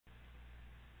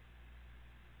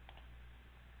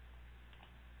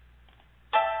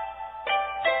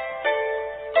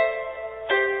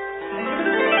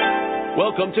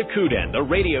Welcome to KUDEN, the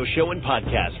radio show and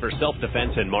podcast for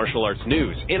self-defense and martial arts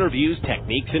news, interviews,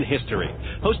 techniques, and history.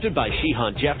 Hosted by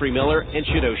Shihan Jeffrey Miller and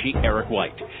Shidoshi Eric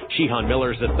White. Shihan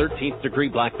Miller is a 13th degree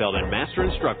black belt and master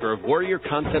instructor of Warrior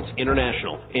Concepts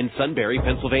International in Sunbury,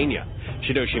 Pennsylvania.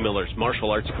 Shidoshi Miller's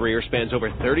martial arts career spans over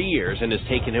 30 years and has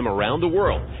taken him around the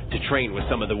world to train with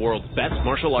some of the world's best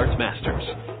martial arts masters.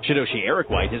 Shidoshi Eric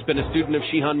White has been a student of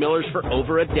Shihan Miller's for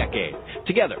over a decade.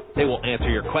 Together, they will answer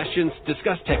your questions,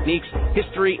 discuss techniques,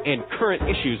 history, and current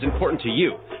issues important to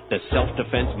you, the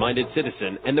self-defense-minded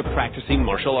citizen and the practicing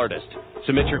martial artist.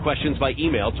 Submit your questions by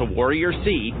email to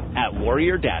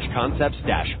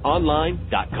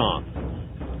warrior-concepts-online.com.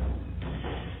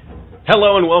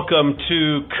 Hello and welcome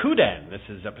to KUDEN. This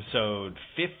is episode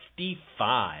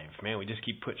 55. Man, we just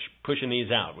keep pushing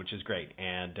these out, which is great.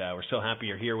 And we're so happy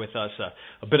you're here with us.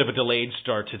 A bit of a delayed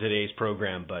start to today's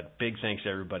program, but big thanks to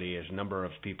everybody. There's a number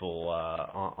of people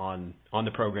on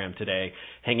the program today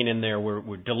hanging in there.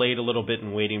 We're delayed a little bit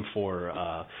and waiting for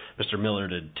Mr. Miller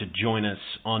to join us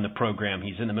on the program.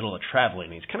 He's in the middle of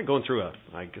traveling. He's kind of going through a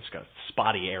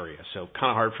spotty area, so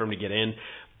kind of hard for him to get in.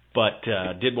 But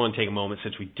did want to take a moment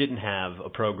since we didn't have a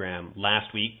program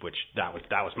last week, which that was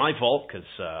my fault because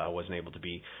I wasn't able to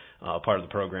be part of the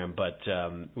program. But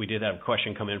we did have a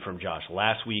question come in from Josh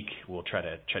last week. We'll try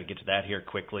to get to that here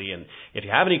quickly. And if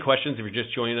you have any questions, if you're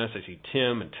just joining us, I see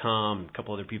Tim and Tom, and a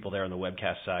couple other people there on the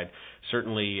webcast side.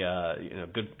 Certainly,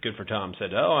 good for Tom.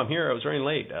 Said, "Oh, I'm here. I was running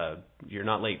late." You're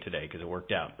not late today because it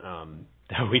worked out.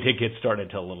 We did get started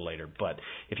until a little later. But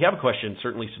if you have a question,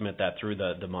 certainly submit that through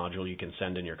the module. You can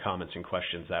send in your comments and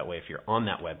questions that way if you're on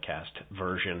that webcast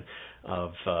version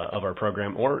of our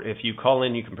program. Or if you call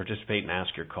in, you can participate and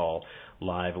ask your call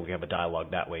live, and we have a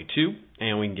dialogue that way too.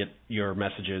 And we can get your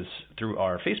messages through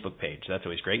our Facebook page. That's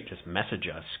always great. Just message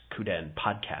us, KUDEN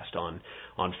Podcast on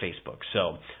Facebook.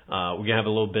 So we're going to have a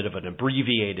little bit of an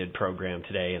abbreviated program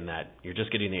today in that you're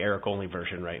just getting the Eric-only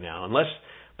version right now. Unless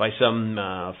by some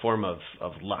form of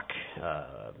luck,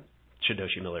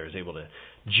 Shidoshi Miller is able to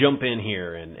jump in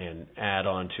here and add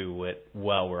on to it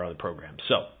while we're on the program.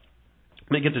 So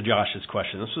let me get to Josh's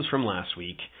question. This was from last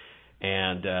week.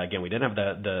 And again, we didn't have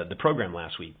the program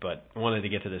last week, but I wanted to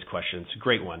get to this question. It's a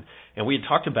great one. And we had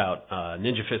talked about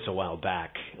ninja fists a while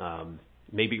back.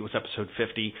 Maybe it was episode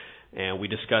 50. And we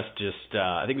discussed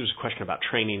I think it was a question about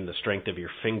training the strength of your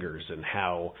fingers and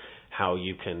how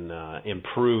you can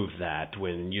improve that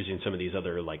when using some of these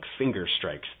other like finger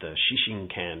strikes, the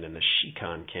Shishin-ken and the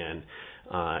Shikan-ken,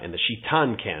 and the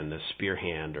Shitan-ken, the spear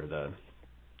hand, or the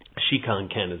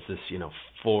Shikan-ken is this,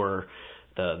 four,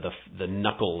 the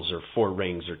knuckles or four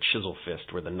rings or chisel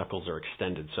fist where the knuckles are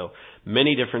extended. So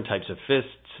many different types of fists.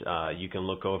 You can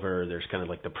look over, there's kind of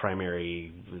like the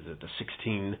primary, the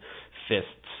 16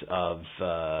 fists of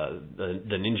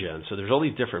the ninja. And so there's all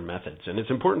these different methods. And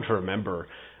it's important to remember,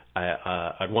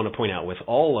 I'd want to point out with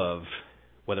all of,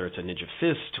 whether it's a ninja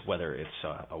fist, whether it's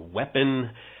a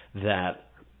weapon, that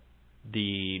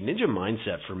the ninja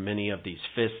mindset for many of these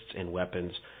fists and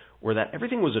weapons were that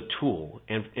everything was a tool.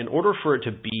 And in order for it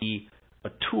to be a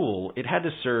tool, it had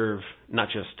to serve not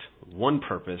just one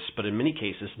purpose, but in many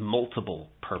cases, multiple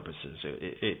purposes.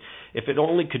 If it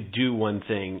only could do one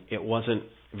thing, it wasn't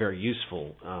very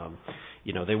useful.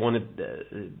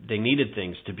 They needed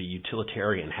things to be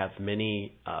utilitarian, have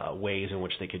many ways in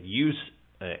which they could use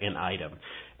an item.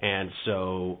 And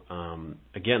so,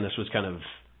 again, this was kind of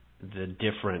the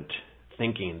different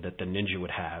thinking that the ninja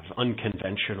would have,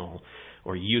 unconventional,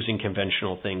 or using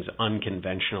conventional things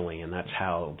unconventionally, and that's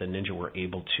how the ninja were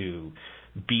able to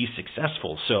be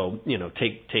successful. So,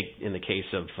 take in the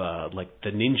case of like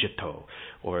the ninjato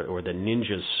or the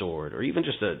ninja's sword, or even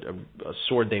just a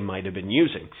sword they might have been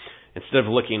using. Instead of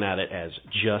looking at it as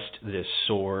just this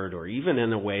sword, or even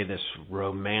in a way this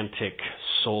romantic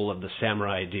soul of the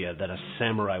samurai idea that a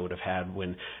samurai would have had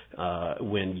when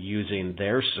using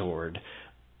their sword,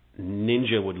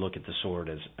 ninja would look at the sword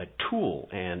as a tool.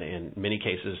 And in many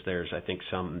cases, there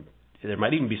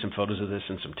might even be some photos of this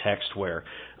and some text where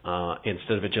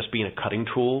instead of it just being a cutting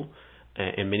tool,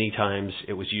 and many times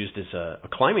it was used as a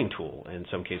climbing tool in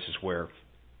some cases where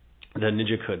the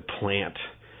ninja could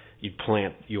you'd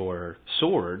plant your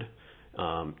sword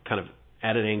kind of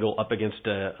at an angle up against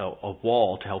a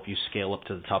wall to help you scale up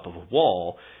to the top of a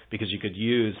wall, because you could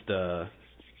use the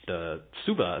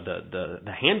tsuba,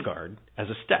 the handguard, as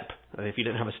a step. If you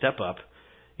didn't have a step up,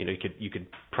 you could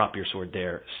prop your sword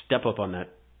there, step up on that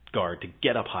guard to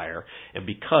get up higher. And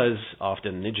because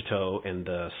often ninjato and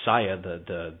the saya,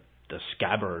 the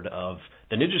scabbard of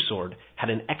the ninja sword,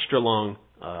 had an extra long,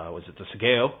 was it the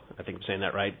sageo? I think I'm saying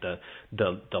that right.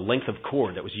 The length of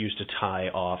cord that was used to tie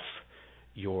off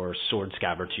your sword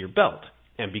scabbard to your belt.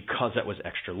 And because that was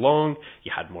extra long,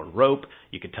 you had more rope.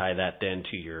 You could tie that then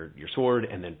to your sword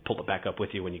and then pull it back up with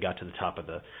you when you got to the top of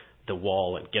the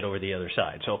wall and get over the other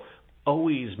side. So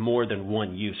always more than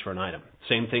one use for an item.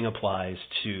 Same thing applies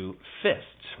to fists,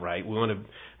 right?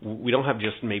 We don't have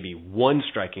just maybe one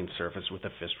striking surface with a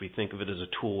fist. We think of it as a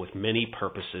tool with many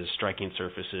purposes, striking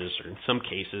surfaces, or in some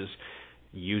cases,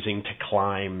 using to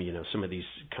climb, some of these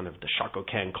kind of the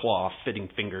Shakokan claw, fitting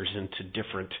fingers into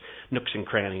different nooks and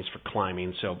crannies for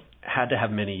climbing. So had to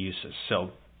have many uses.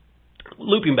 So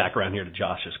looping back around here to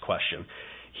Josh's question,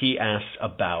 he asked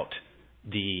about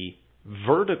the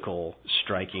vertical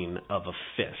striking of a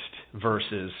fist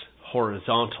versus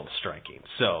horizontal striking.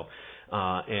 So,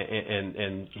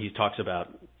 and he talks about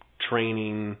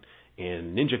training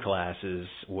in ninja classes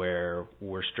where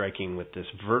we're striking with this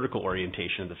vertical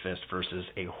orientation of the fist versus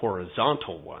a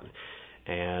horizontal one.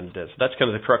 And so that's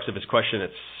kind of the crux of his question.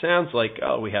 It sounds like,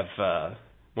 we have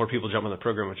more people jump on the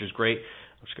program, which is great.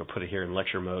 I'm just going to put it here in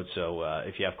lecture mode, so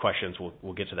if you have questions,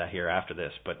 we'll get to that here after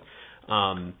this. But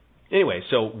anyway,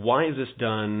 so why is this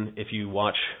done? If you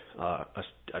watch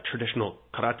a traditional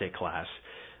karate class,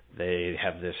 they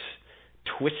have this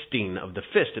twisting of the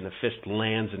fist, and the fist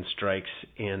lands and strikes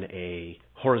in a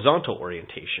horizontal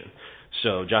orientation.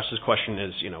 So Josh's question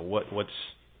is,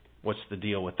 what's the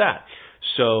deal with that?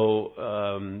 So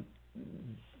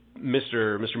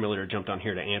Mr. Miller jumped on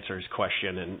here to answer his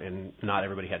question, and not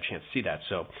everybody had a chance to see that.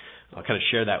 So I'll kind of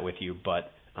share that with you.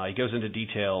 But he goes into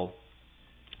detail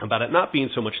about it not being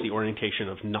so much the orientation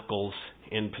of knuckles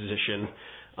in position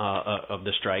of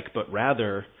the strike, but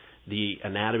rather the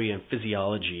anatomy and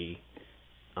physiology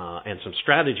and some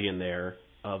strategy in there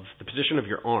of the position of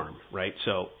your arm, right?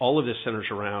 So all of this centers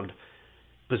around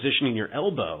positioning your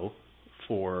elbow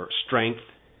for strength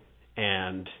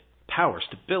and power,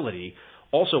 stability,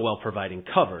 also while providing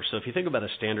cover. So if you think about a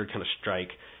standard kind of strike,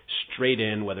 straight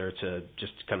in, whether it's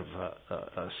just kind of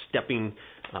a stepping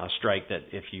strike that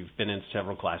if you've been in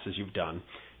several classes you've done,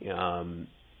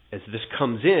 as this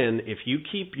comes in, if you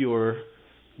keep your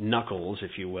knuckles,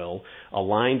 if you will,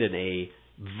 aligned in a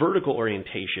vertical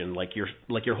orientation, like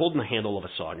you're holding the handle of a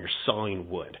saw and you're sawing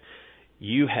wood,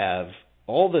 you have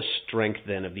all the strength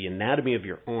then of the anatomy of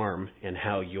your arm and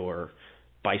how your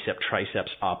bicep, triceps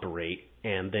operate,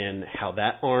 and then how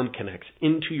that arm connects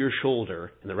into your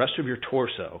shoulder and the rest of your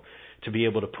torso to be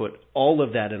able to put all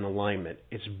of that in alignment.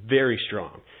 It's very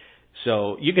strong.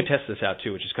 So you can test this out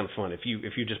too, which is kind of fun. If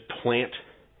you just plant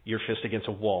your fist against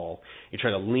a wall, you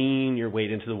try to lean your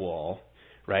weight into the wall,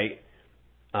 right?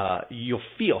 You'll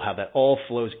feel how that all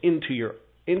flows into your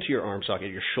arm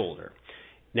socket, your shoulder.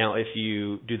 Now, if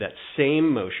you do that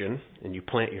same motion and you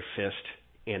plant your fist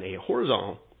in a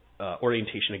horizontal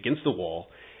orientation against the wall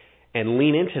and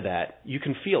lean into that, you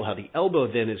can feel how the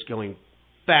elbow then is going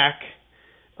back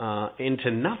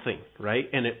into nothing, right?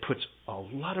 And it puts a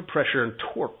lot of pressure and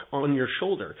torque on your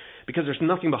shoulder because there's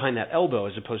nothing behind that elbow,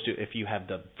 as opposed to if you have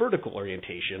the vertical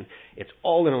orientation, it's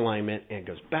all in alignment and it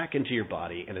goes back into your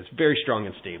body and it's very strong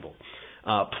and stable.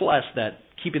 Plus, that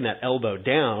keeping that elbow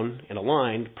down and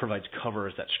aligned provides cover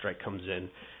as that strike comes in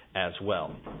as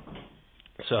well.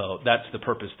 So that's the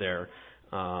purpose there,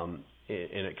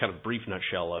 in a kind of brief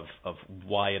nutshell of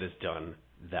why it is done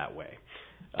that way.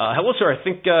 Hello, sir. I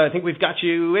think we've got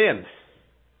you in.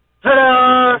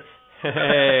 Ta-da!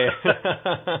 Hey.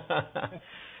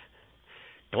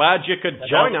 Glad you could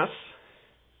join us.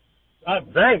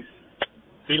 Thanks.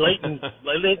 Be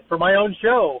late for my own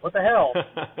show. What the hell?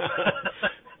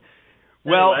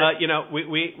 Well,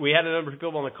 anyway. we had a number of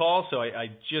people on the call, so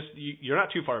you're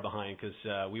not too far behind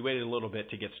because we waited a little bit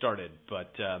to get started.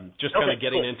 But just kind of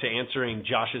getting into answering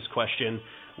Josh's question,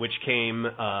 which came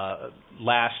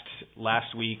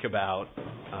last week about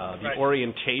the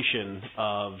orientation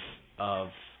of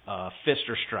fist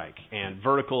or strike and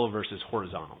vertical versus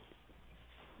horizontal.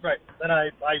 Right. And I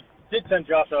did send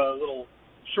Josh a little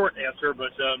short answer,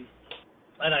 but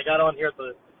and I got on here at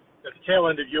the tail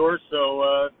end of yours,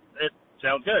 so it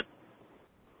sounds good.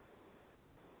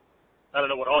 I don't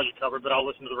know what all you covered, but I'll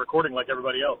listen to the recording like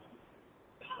everybody else.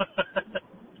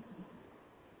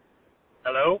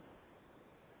 Hello?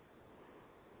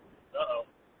 Uh-oh.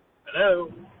 Hello?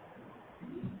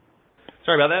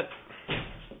 Sorry about that.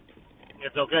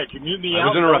 It's okay. Can you mute me I out?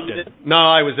 was interrupted. No,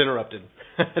 I was interrupted.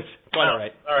 It's quite all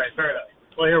right. All right, fair enough.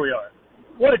 Well, here we are.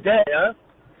 What a day, huh?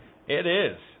 It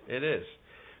is.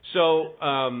 So,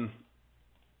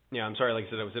 yeah, I'm sorry, like I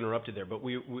said, I was interrupted there, but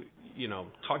we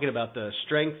talking about the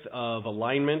strength of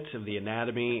alignment of the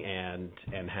anatomy and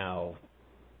how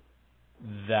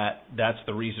that's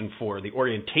the reason for the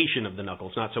orientation of the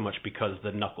knuckles, not so much because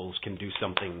the knuckles can do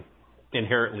something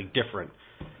inherently different.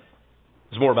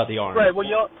 It's more about the arm. Right. Well,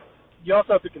 you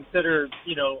also have to consider,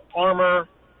 armor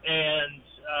and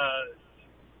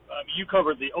you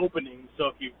covered the openings.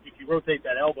 So if you rotate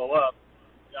that elbow up,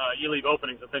 you leave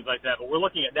openings and things like that. But we're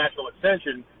looking at natural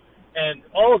extension, and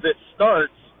all of this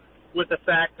starts with the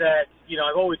fact that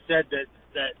I've always said that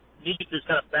Ninjutsu is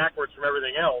kind of backwards from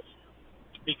everything else,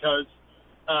 because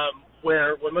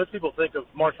when most people think of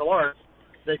martial arts,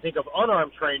 they think of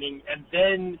unarmed training, and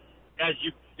then as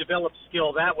you develop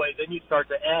skill that way, then you start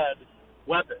to add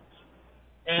weapons.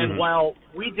 And while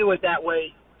we do it that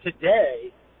way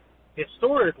today,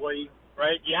 historically,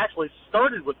 right, you actually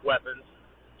started with weapons.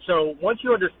 So once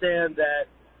you understand that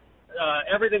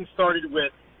everything started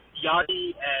with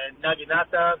yagi and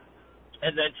naginata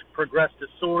and then progressed to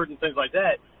sword and things like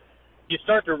that, you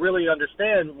start to really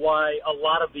understand why a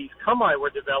lot of these kamae were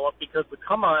developed, because the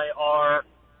kamae are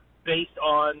based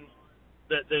on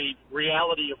the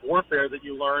reality of warfare that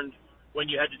you learned when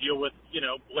you had to deal with,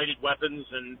 bladed weapons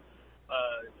and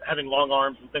having long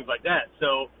arms and things like that.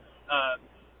 So,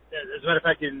 as a matter of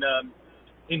fact, in the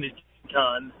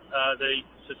Jinkan,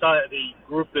 the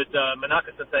group that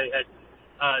Manaka Sensei had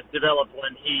developed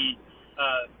when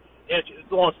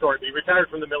it's a long story, but he retired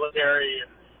from the military and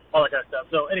all that kind of stuff.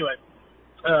 So anyway,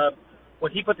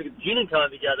 when he put the Jinkan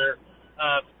together,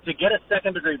 to get a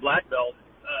second-degree black belt,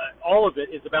 all of it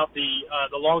is about the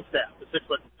long staff, the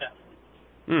 6-foot staff.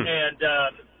 And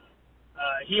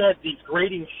he had these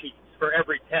grading sheets for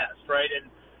every test, right? And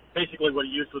basically what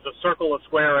he used was a circle, a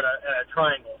square, and a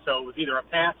triangle. So it was either a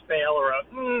pass, fail, or a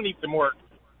need some work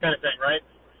kind of thing, right?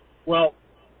 Well,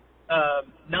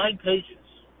 9 pages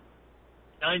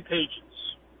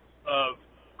of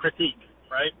critique,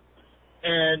 right?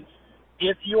 And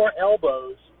if your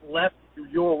elbows left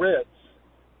your ribs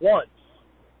once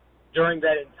during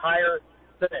that entire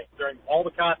thing, during all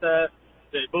the kata,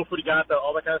 the bofurigata,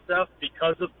 all that kind of stuff,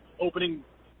 because of openings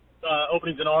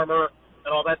in armor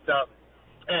and all that stuff,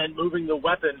 and moving the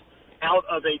weapon out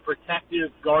of a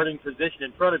protective guarding position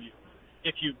in front of you,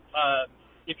 if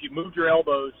you moved your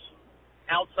elbows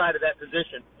outside of that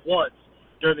position once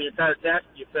during the entire test,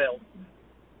 you failed.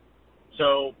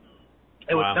 So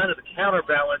it was kind of the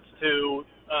counterbalance to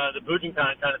the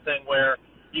Bujinkan kind of thing, where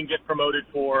you can get promoted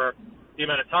for the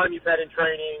amount of time you've had in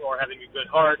training or having a good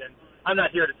heart. And I'm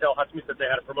not here to tell Hatsumi Sensei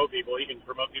how to promote people. He can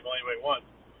promote people any way he wants.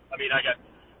 I mean, I got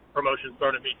promotions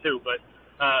thrown at me too, but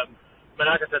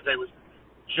Manaka Sensei was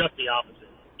just the opposite.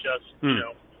 Just,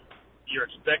 you're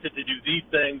expected to do these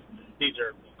things. These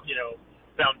are,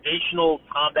 foundational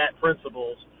combat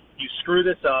principles. You screw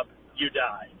this up, you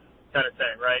die, kind of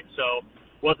thing, right? So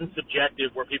it wasn't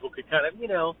subjective, where people could kind of,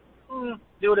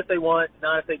 do it if they want,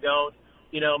 not if they don't.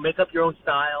 Make up your own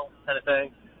style, kind of thing.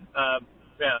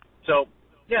 So,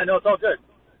 it's all good.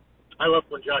 I love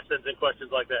when Josh sends in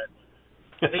questions like that.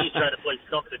 I think he's trying to play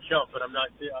stump the chump, but I'm not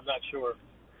sure.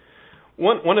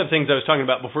 One of the things I was talking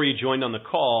about before you joined on the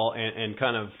call, and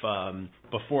kind of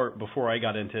before I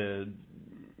got into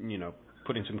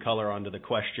putting some color onto the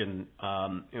question,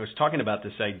 I was talking about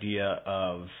this idea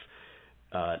of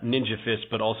ninja fists,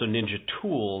 but also ninja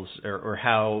tools, or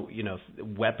how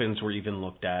weapons were even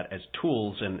looked at as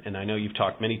tools. And I know you've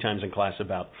talked many times in class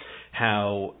about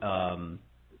how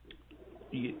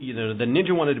the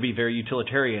ninja wanted to be very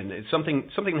utilitarian. It's something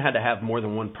that had to have more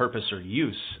than one purpose or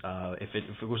use. If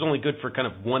it was only good for kind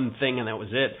of one thing and that was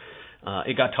it,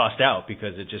 it got tossed out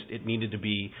because it needed to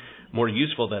be more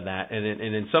useful than that. And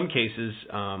in some cases,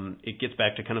 it gets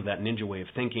back to kind of that ninja way of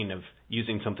thinking, of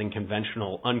using something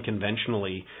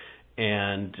unconventionally.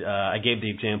 And I gave the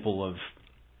example of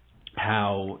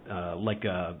how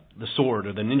the sword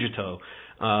or the ninjato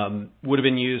would have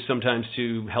been used sometimes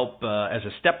to help as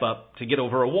a step up to get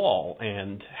over a wall,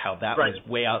 and how that was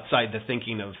way outside the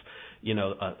thinking of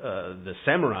the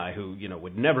samurai, who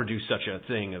would never do such a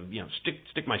thing of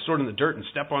stick my sword in the dirt and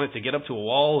step on it to get up to a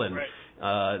wall, and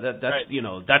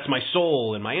that's my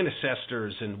soul and my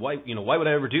ancestors, and why would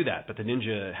I ever do that? But the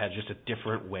ninja had just a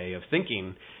different way of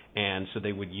thinking, and so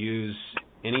they would use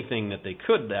anything that they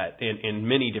could that in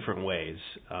many different ways,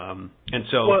 and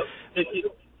so. Well,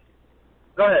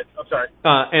 go ahead. I'm sorry.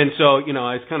 And so,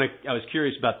 I was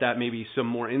curious about that. Maybe some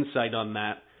more insight on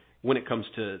that when it comes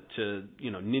to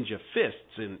ninja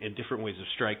fists and different ways of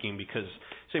striking, because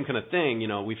same kind of thing.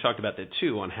 We've talked about that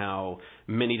too, on how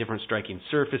many different striking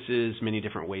surfaces, many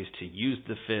different ways to use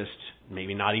the fist.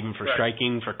 Maybe not even for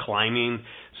striking, for climbing.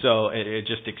 So it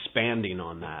just expanding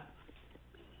on that.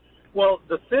 Well,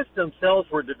 the fists themselves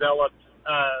were developed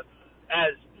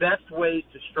as best ways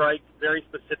to strike very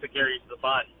specific areas of the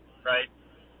body, right?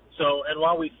 So, and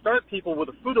while we start people with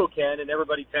a Fudoken, and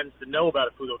everybody tends to know about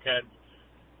a Fudoken,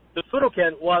 the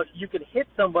Fudoken, while you can hit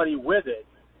somebody with it,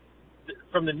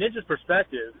 from the ninja's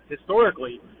perspective,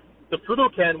 historically, the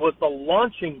Fudoken was the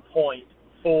launching point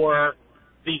for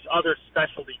these other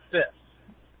specialty fists.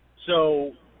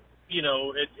 So,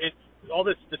 it's all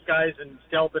this disguise and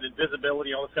stealth and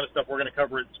invisibility, all this kind of stuff we're going to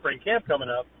cover at spring camp coming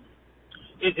up,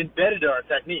 is embedded in our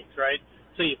techniques, right?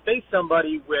 So you face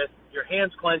somebody with your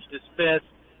hands clenched as fists,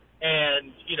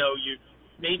 and, you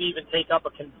maybe even take up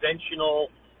a conventional,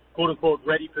 quote-unquote,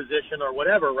 ready position or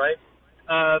whatever, right?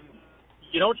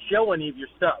 You don't show any of your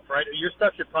stuff, right? Your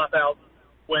stuff should pop out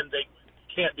when they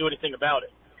can't do anything about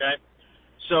it, okay?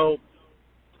 So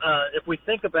if we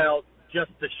think about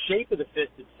just the shape of the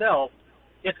fist itself,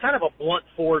 it's kind of a blunt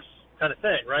force kind of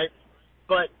thing, right?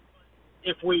 But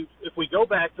if we go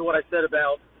back to what I said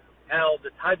about how the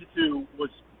taijutsu was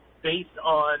based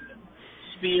on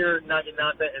spear,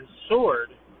 naginata, and sword,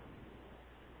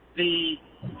 the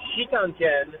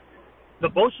shikanken, the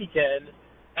boshiken,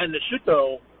 and the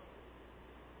shuto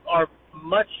are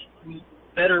much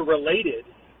better related.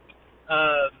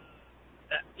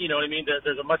 You know what I mean?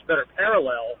 There's a much better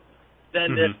parallel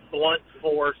than this blunt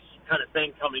force kind of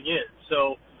thing coming in.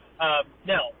 So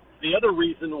now, the other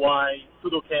reason why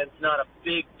Fudoken's not a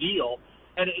big deal,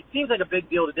 and it seems like a big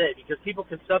deal today because people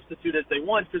can substitute as they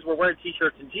want because we're wearing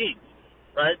T-shirts and jeans,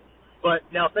 right? But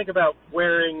now think about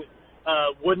wearing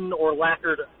wooden or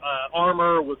lacquered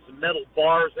armor with some metal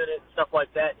bars in it, stuff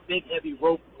like that, big heavy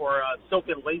rope or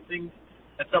silken lacings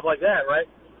and stuff like that, right?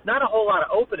 Not a whole lot of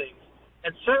openings,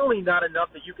 and certainly not enough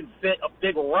that you can fit a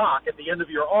big rock at the end of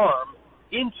your arm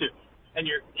into. And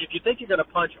if you think you're going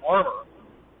to punch armor,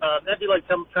 that'd be like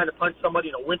trying to punch somebody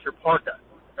in a winter parka,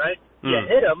 right? You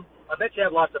hit them, I bet you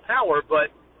have lots of power, but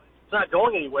it's not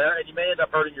going anywhere, and you may end up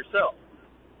hurting yourself.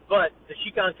 But the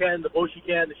shikanken, the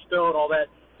boshiken, the shito, and all that,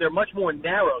 they're much more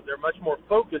narrow. They're much more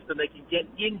focused, and they can get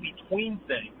in between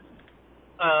things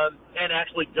and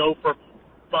actually go for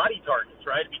body targets,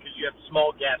 right, because you have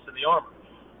small gaps in the armor.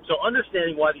 So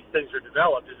understanding why these things are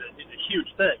developed is a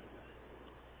huge thing.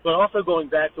 But also going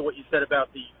back to what you said about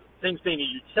the things being a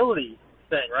utility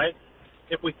thing, right?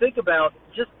 If we think about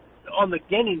just on the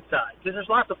genin side, because there's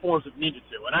lots of forms of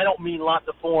ninjutsu, and I don't mean lots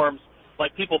of forms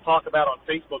like people talk about on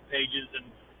Facebook pages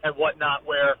and whatnot,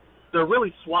 where they're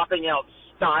really swapping out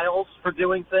styles for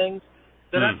doing things.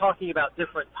 They're not talking about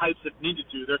different types of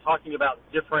ninjutsu. They're talking about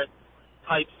different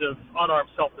types of unarmed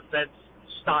self-defense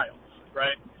styles,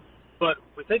 right? But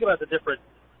we think about the different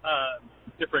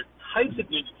types of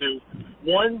ninjutsu.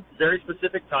 One very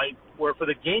specific type, where for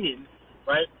the genin,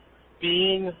 right,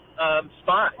 being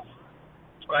spies,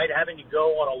 right, having to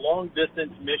go on a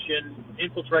long-distance mission,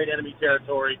 infiltrate enemy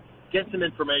territory, get some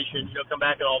information, come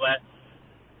back and all that.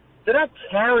 They're not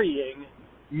carrying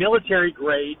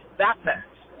military-grade backpacks.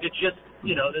 It's just,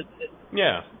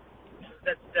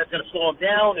 that's going to slow them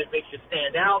down. It makes you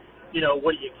stand out.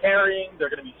 What are you carrying? They're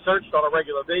going to be searched on a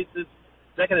regular basis,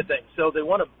 that kind of thing. So they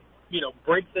want to,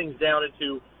 break things down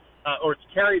into, or to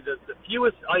carry the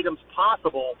fewest items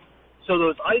possible. So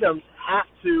those items have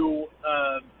to,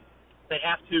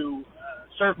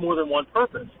 serve more than one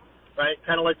purpose, right?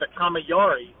 Kind of like the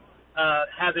kamayari,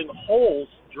 having holes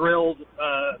drilled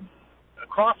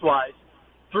crosswise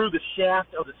through the shaft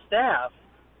of the staff,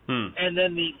 and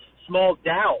then these small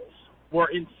dowels were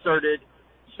inserted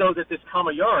so that this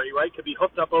kamayari, right, could be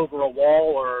hooked up over a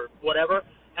wall or whatever,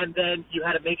 and then you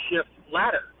had a makeshift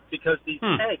ladder because these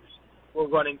pegs were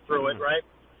running through it, right?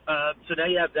 So now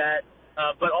you have that,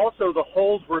 but also the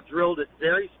holes were drilled at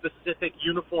very specific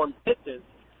uniform distance,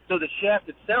 so the shaft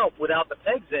itself, without the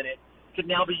pegs in it, could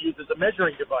now be used as a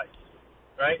measuring device,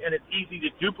 right? And it's easy to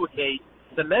duplicate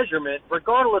the measurement,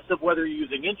 regardless of whether you're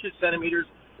using inches, centimeters,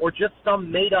 or just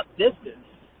some made-up distance.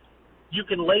 You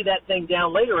can lay that thing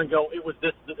down later and go, it was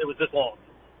this long,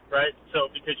 right? So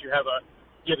because you have a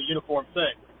uniform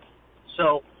thing.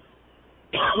 So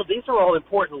these are all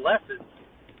important lessons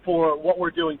for what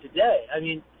we're doing today. I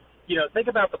mean, think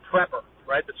about the prepper,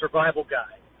 right? The survival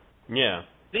guy. Yeah.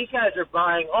 These guys are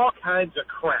buying all kinds of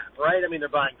crap, right? I mean, they're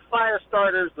buying fire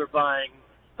starters, they're buying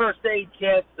first aid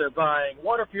kits, they're buying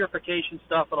water purification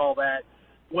stuff and all that.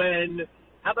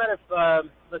 How about if, I'll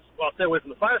stay away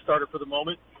from the fire starter for the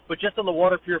moment, but just on the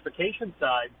water purification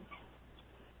side,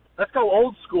 let's go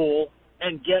old school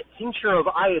and get tincture of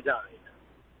iodine,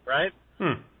 right?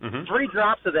 3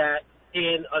 drops of that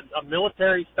in a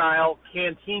military-style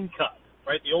canteen cup,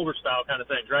 right? The older style kind of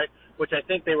things, right? Which I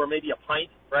think they were maybe a pint,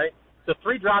 right? So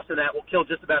 3 drops of that will kill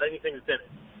just about anything that's in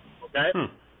it, okay?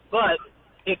 But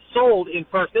it's sold in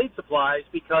first aid supplies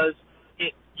because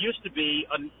it used to be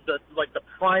the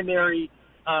primary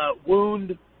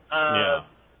wound,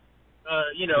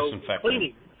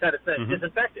 cleaning kind of thing,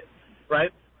 disinfectant.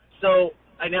 right? So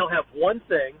I now have one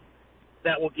thing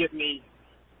that will give me,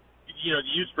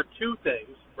 use for two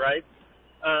things, right?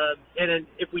 And then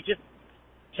if we just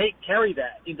carry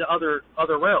that into other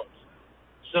realms.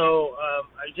 So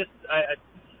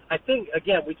I think,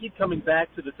 again, we keep coming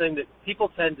back to the thing that people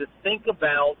tend to think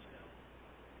about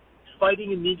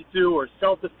fighting in ninjutsu or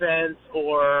self-defense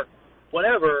or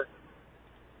whatever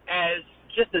as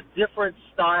just a different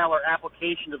style or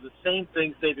application of the same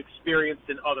things they've experienced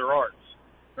in other arts,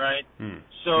 right?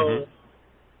 So,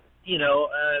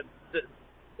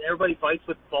 everybody fights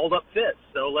with balled-up fists,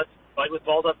 so let's fight with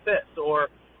balled-up fists. Or,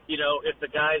 if the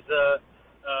guy's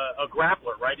a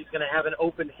grappler, right, he's going to have an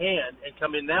open hand and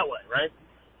come in that way, right?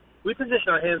 We position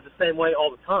our hands the same way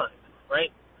all the time, right?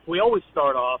 We always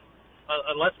start off,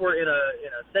 unless we're in a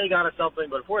Seigan or something,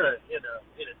 but if we're in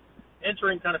an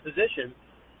entering kind of position,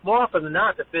 more often than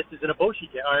not, the fist is in a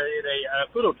Boshiken or in a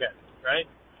Fudoken, right?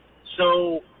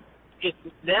 So it's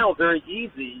now very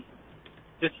easy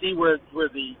to see where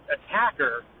the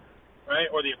attacker, right,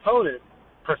 or the opponent,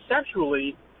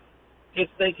 perceptually, is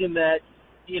thinking that,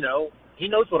 he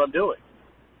knows what I'm doing,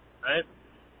 right?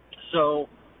 So,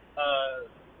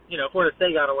 if we're in a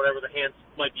Seigan or whatever, the hands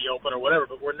might be open or whatever,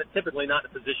 but we're typically not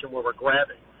in a position where we're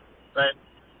grabbing, right?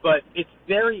 But it's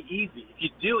very easy. If you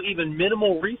do even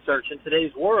minimal research in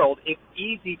today's world, it's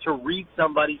easy to read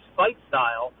somebody's fight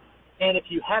style. And if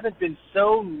you haven't been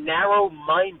so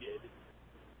narrow-minded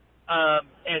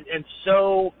and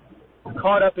so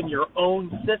caught up in your own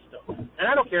system, and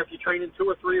I don't care if you train in 2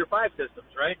 or 3 or 5 systems,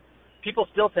 right? People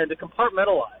still tend to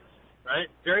compartmentalize, right?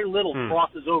 Very little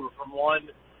crosses over from one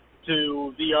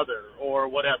to the other or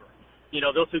whatever.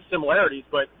 They'll see similarities,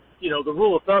 but, the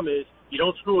rule of thumb is you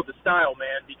don't screw with the style,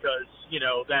 man, because,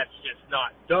 that's just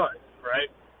not done, right?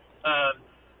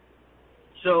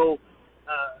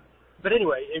 But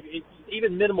anyway, it's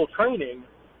even minimal training,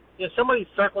 somebody's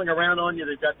circling around on you,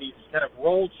 they've got these kind of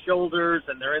rolled shoulders,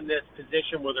 and they're in this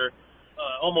position where they're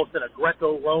almost in a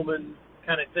Greco-Roman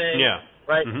kind of thing,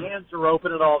 right? Hands are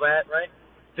open and all that, right?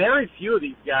 Very few of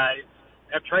these guys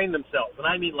have trained themselves, and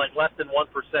I mean like less than 1%,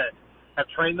 have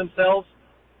trained themselves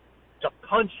to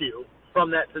punch you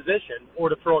from that position or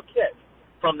to throw a kick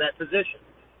from that position,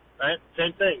 right?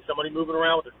 Same thing, somebody moving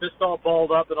around with their fist all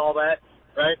balled up and all that,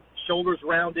 right? Shoulders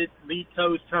rounded, lead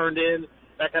toes turned in,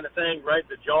 that kind of thing, right?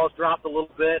 The jaws dropped a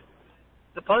little bit.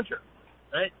 It's a puncher,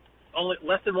 right? Only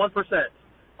less than 1%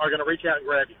 are going to reach out and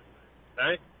grab you,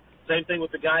 right? Same thing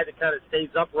with the guy that kind of stays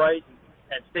upright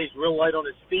and stays real light on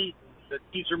his feet. The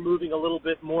feet are moving a little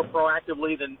bit more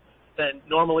proactively than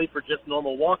normally for just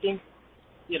normal walking.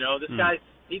 This guy,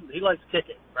 he likes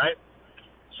kicking, right?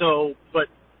 So, but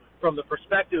from the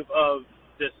perspective of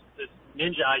this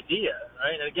ninja idea,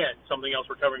 right, and again, something else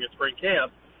we're covering at spring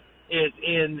camp, is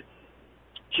in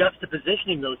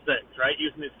juxtapositioning those things, right,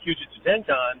 using this Kyujutsu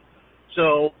Tenkan.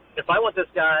 So if I want this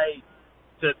guy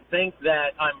to think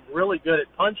that I'm really good at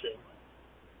punching,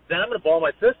 then I'm going to ball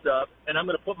my fist up, and I'm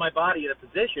going to put my body in a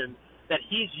position that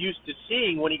he's used to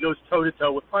seeing when he goes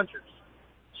toe-to-toe with punchers.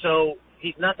 So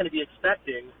he's not going to be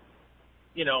expecting,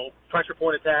 pressure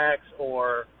point attacks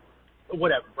or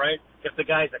whatever, right? If the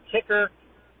guy's a kicker,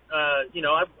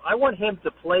 I want him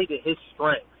to play to his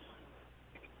strengths.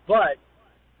 But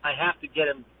I have to get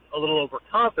him a little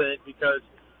overconfident because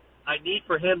I need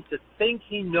for him to think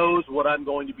he knows what I'm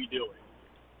going to be doing,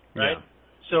 right?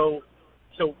 Yeah.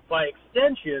 So by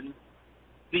extension,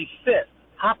 these fists,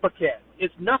 Hapaken,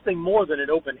 is nothing more than an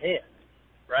open hand,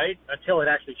 right? Until it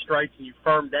actually strikes and you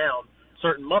firm down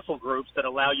certain muscle groups that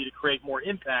allow you to create more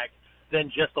impact than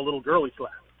just a little girly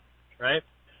slap, right?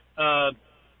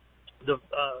 The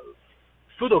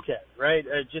Fudoken, right?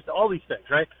 Just all these things,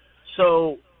 right?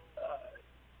 So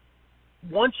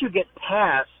once you get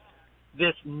past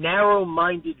this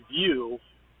narrow-minded view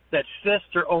that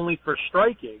fists are only for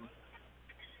striking,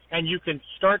 and you can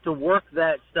start to work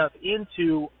that stuff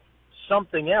into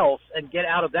something else and get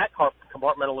out of that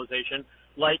compartmentalization,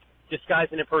 like disguise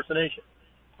and impersonation,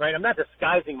 right? I'm not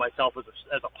disguising myself as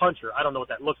a puncher. I don't know what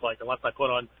that looks like unless I put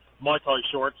on Muay Thai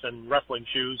shorts and wrestling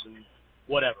shoes and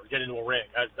whatever, get into a ring.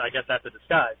 I guess that's a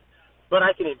disguise. But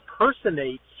I can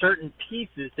impersonate certain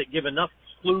pieces that give enough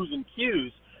clues and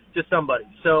cues to somebody.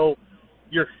 So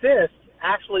your fists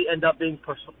actually end up being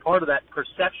part of that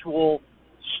perceptual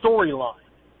storyline,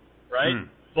 right?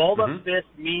 Balled-up fist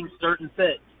means certain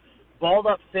things.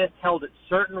 Balled-up fist held at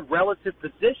certain relative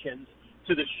positions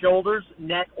to the shoulders,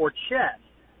 neck, or chest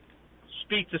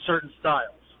speak to certain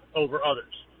styles over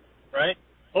others, right?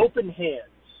 Open hands,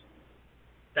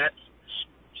 that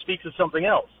speaks of something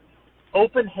else.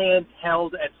 Open hands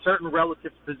held at certain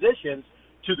relative positions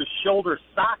to the shoulder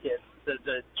sockets,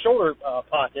 the shoulder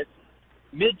pockets,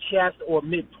 mid-chest or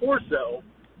mid-torso,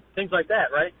 things like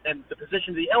that, right? And the position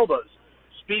of the elbows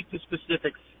speak to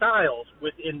specific styles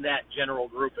within that general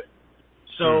grouping.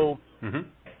 So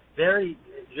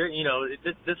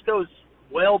this goes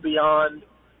well beyond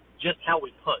just how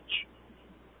we punch,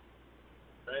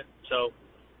 right? So,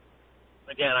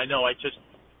 again, I know I just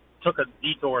took a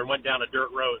detour and went down a dirt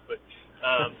road, but,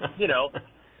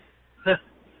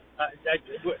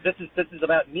 this is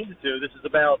about ninjutsu. This is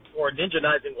about, or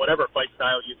ninjanizing whatever fight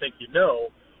style you think you know,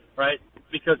 right?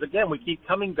 Because, again, we keep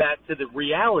coming back to the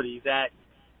reality that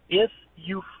if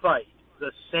you fight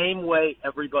the same way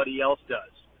everybody else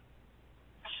does,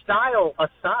 style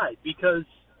aside, because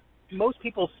most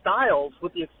people's styles,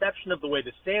 with the exception of the way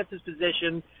the stance is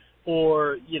positioned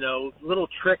or, little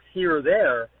tricks here or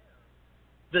there,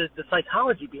 the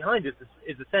psychology behind it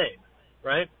is the same,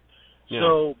 right? Yeah.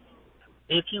 So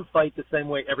if you fight the same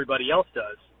way everybody else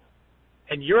does,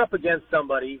 and you're up against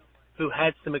somebody who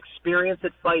had some experience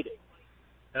at fighting,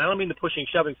 and I don't mean the pushing,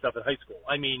 shoving stuff at high school.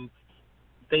 I mean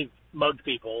they've mugged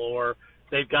people or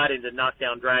they've got into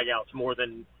knockdown, drag-outs more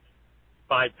than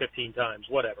 5, 15 times,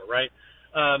 whatever, right?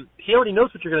 He already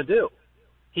knows what you're going to do.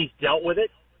 He's dealt with it.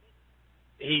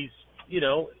 He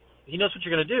knows what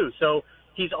you're going to do. So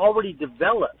he's already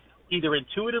developed, either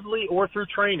intuitively or through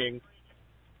training,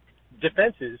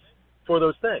 defenses for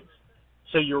those things.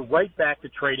 So you're right back to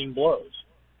trading blows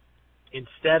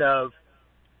instead of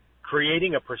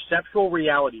creating a perceptual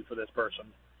reality for this person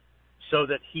so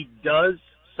that he does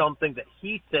something that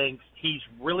he thinks he's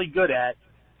really good at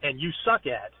and you suck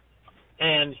at,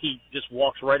 and he just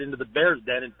walks right into the bear's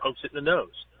den and pokes it in the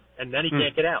nose, and then he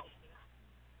can't get out.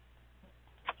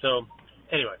 So,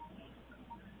 anyway,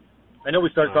 I know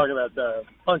we started talking about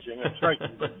punching and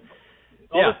striking, but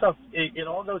all this stuff, it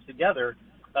all goes together.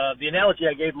 The analogy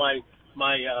I gave my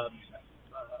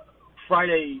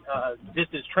Friday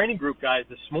distance training group guys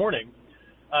this morning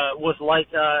was like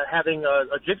having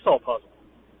a jigsaw puzzle.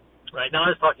 Right now, I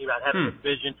was talking about having a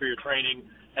vision for your training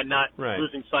and not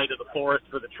losing sight of the forest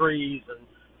for the trees and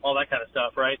all that kind of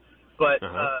stuff, right? But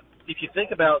if you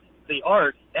think about the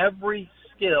art, every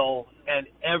skill and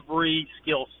every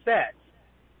skill set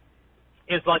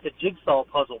is like a jigsaw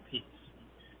puzzle piece.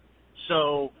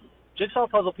 So jigsaw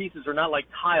puzzle pieces are not like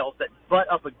tiles that butt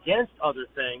up against other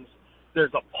things.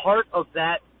 There's a part of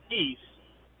that piece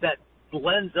that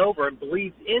blends over and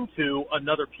bleeds into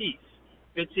another piece.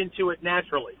 Fits into it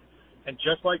naturally. And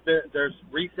just like there's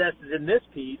recesses in this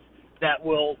piece that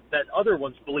other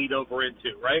ones bleed over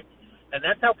into, right? And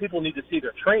that's how people need to see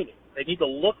their training. They need to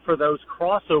look for those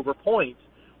crossover points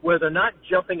where they're not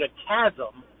jumping a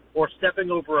chasm or stepping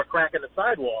over a crack in the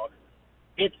sidewalk.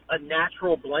 It's a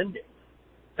natural blending.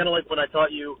 Kind of like when I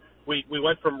taught you, we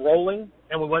went from rolling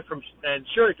and we went from and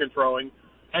shuriken throwing,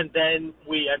 and then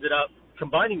we ended up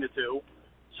combining the two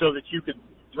so that you could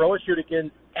throw a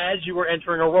shuriken as you were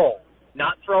entering a roll.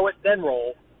 Not throw it, then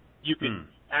roll. You could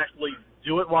actually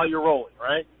do it while you're rolling,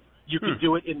 right? You could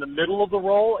do it in the middle of the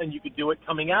roll, and you could do it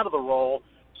coming out of the roll,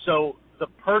 so the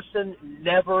person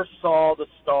never saw the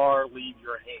star leave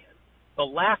your hand. The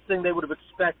last thing they would have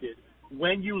expected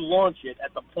when you launch it,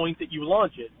 at the point that you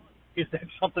launch it, is that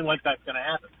something like that's going to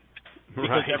happen.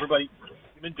 Because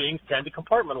human beings tend to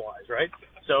compartmentalize, right?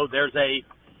 So there's a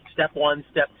step 1,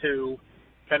 step 2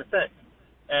 kind of thing.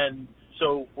 And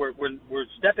so we're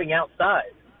stepping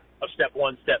outside of step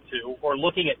 1, step 2, or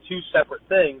looking at two separate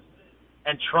things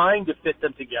and trying to fit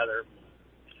them together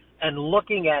and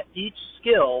looking at each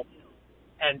skill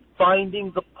and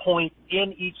finding the point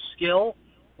in each skill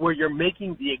where you're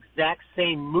making the exact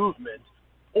same movement,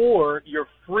 or you're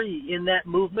free in that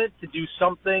movement to do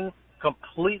something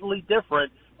completely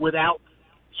different without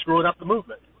screwing up the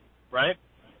movement, right?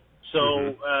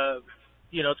 So,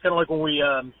 it's kind of like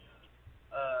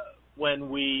when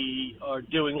we are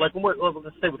doing, like,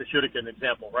 let's stay with the shuriken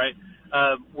example, right?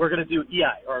 We're going to do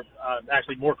EI, or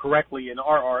actually more correctly in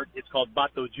our art, it's called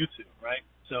Bato Jutsu, right?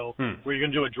 So where you're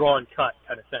going to do a draw and cut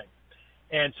kind of thing.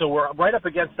 And so we're right up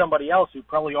against somebody else who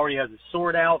probably already has his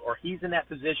sword out, or he's in that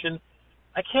position.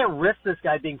 I can't risk this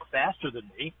guy being faster than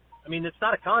me. I mean, it's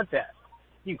not a contest.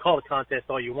 You can call it a contest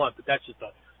all you want, but that's just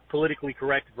a politically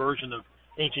correct version of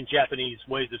ancient Japanese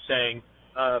ways of saying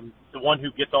the one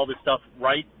who gets all this stuff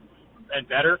right and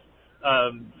better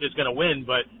is going to win,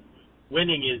 but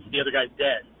winning is the other guy's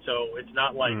dead. So it's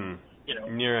not like,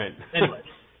 You're right. Anyway.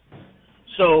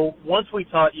 So once we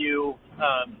taught you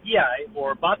Iai,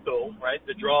 or Bato, right,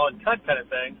 the draw and cut kind of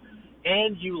thing,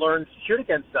 and you learned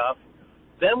shuriken stuff,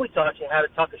 then we taught you how to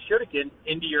tuck a shuriken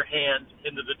into your hand,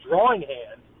 into the drawing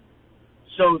hand,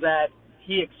 so that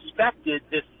he expected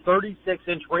this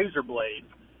 36-inch razor blade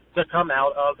to come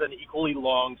out of an equally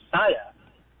long saya.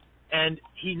 And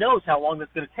he knows how long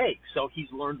that's going to take, so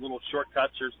he's learned little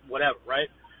shortcuts or whatever, right?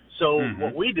 So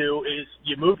what we do is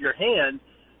you move your hand.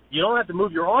 You don't have to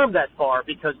move your arm that far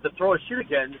because to throw a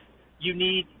shuriken, you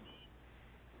need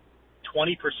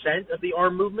 20% of the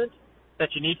arm movement that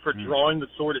you need for drawing the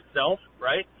sword itself,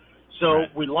 right? So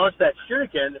we launch that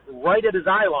shuriken right at his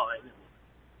eye line.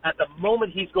 At the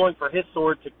moment he's going for his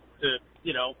sword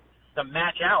to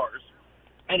match ours,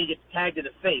 and he gets tagged in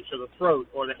the face or the throat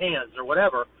or the hands or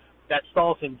whatever, that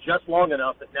stalls him just long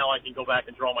enough that now I can go back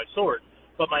and draw my sword.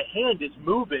 But my hand is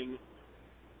moving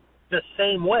the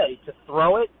same way to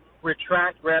throw it,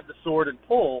 retract, grab the sword, and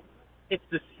pull. It's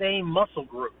the same muscle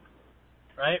group,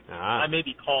 right? I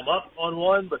maybe palm up on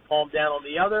one, but palm down on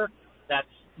the other. That's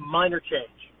minor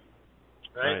change,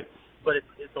 right? But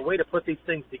it's a way to put these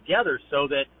things together so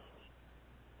that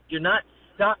you're not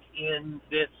stuck in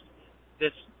this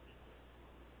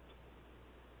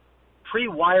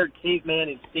pre-wired caveman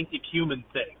instinctive human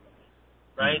thing,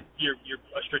 right? You're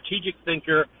a strategic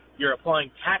thinker. You're applying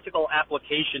tactical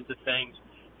application to things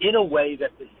in a way that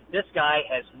this guy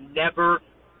has never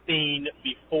seen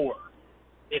before.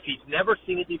 If he's never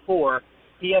seen it before,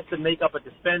 he has to make up a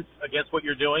defense against what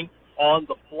you're doing on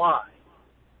the fly,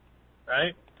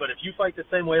 right? But if you fight the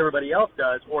same way everybody else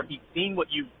does, or he's seen what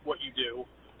you do,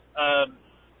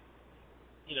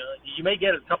 you may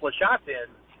get a couple of shots in,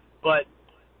 but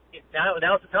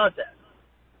now it's a contest.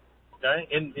 Okay?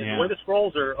 And the way the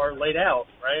scrolls are laid out,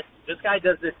 right? This guy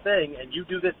does this thing, and you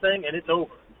do this thing, and it's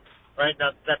over. Right?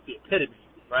 Now, that's the epitome,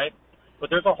 right? But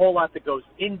there's a whole lot that goes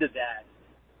into that.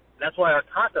 That's why our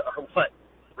kata are,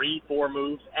 3-4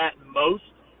 moves at most,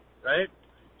 right?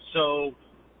 So,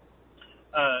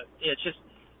 it's just,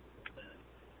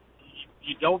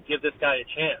 you don't give this guy a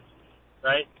chance,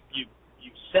 right? You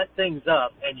set things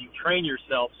up, and you train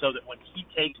yourself so that when he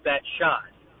takes that shot,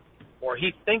 or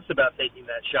he thinks about taking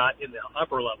that shot in the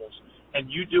upper levels, and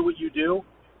you do what you do,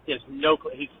 it's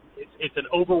an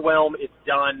overwhelm, it's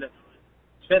done,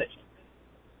 it's finished.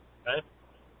 Okay?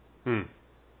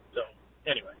 So,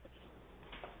 anyway.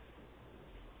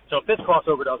 So fist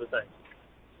crossover to other things.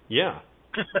 Yeah.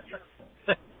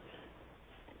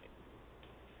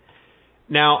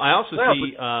 Now, I also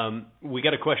see we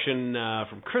got a question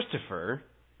from Christopher.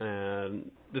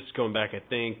 This is going back, I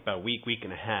think, about a week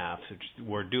and a half. So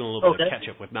we're doing a little bit of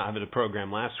catch-up with not having a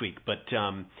program last week. But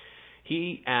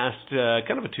he asked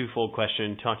kind of a twofold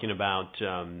question, talking about,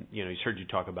 he's heard you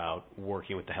talk about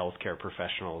working with the healthcare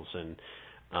professionals, and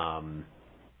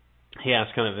he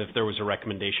asked kind of if there was a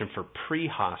recommendation for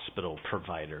pre-hospital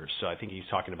providers. So I think he's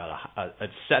talking about a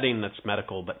setting that's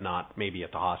medical but not maybe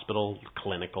at the hospital,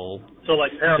 clinical so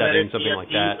like setting, something EMTs, like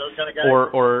that. those kind of guys?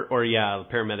 Or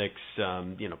paramedics,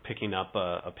 picking up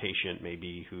a patient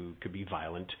maybe who could be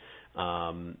violent.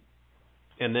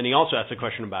 And then he also asked a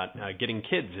question about getting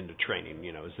kids into training.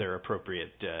 Is there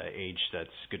appropriate age that's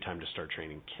a good time to start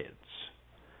training kids?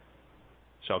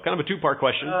 So kind of a two-part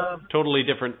question, totally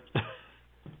different.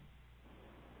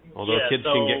 Although kids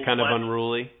can get kind of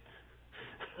unruly.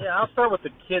 Yeah, I'll start with the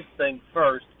kids thing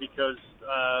first because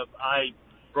I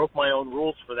broke my own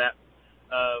rules for that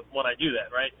when I do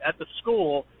that, right? At the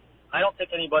school, I don't take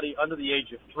anybody under the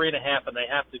age of 3.5, and they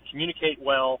have to communicate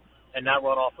well and not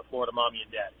run off the floor to mommy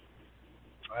and daddy.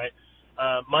 All right?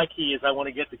 My key is I want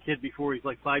to get the kid before he's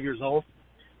like 5 years old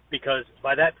because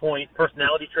by that point,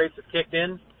 personality traits have kicked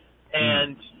in,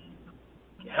 and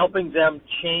helping them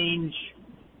change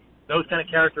those kind of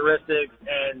characteristics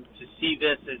and to see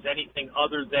this as anything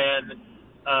other than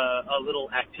a little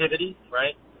activity,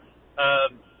 right?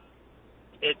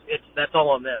 That's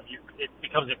all on them. It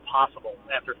becomes impossible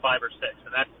after 5 or 6,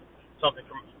 and that's something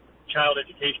from child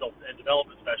educational and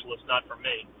development specialists, not from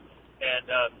me.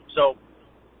 And so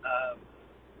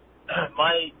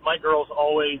my girls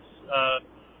always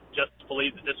just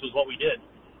believed that this was what we did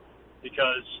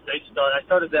because I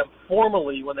started them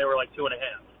formally when they were like 2.5,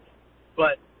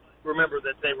 but remember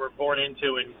that they were born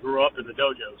into and grew up in the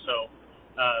dojo, so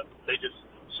they just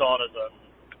saw it as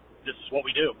this is what we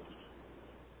do.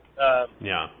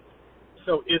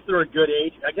 So if they're a good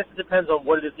age, I guess it depends on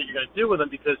what it is that you're going to do with them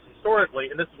because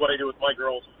historically, and this is what I do with my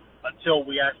girls until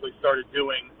we actually started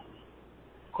doing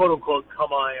quote-unquote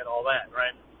kamae and all that,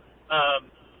 right?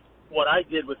 What I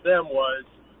did with them was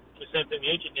the same thing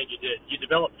the Ancient Ninja did. You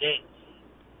develop games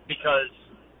because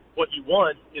what you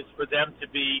want is for them to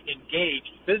be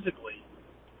engaged physically,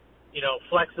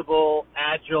 flexible,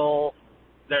 agile,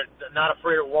 they're not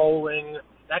afraid of rolling,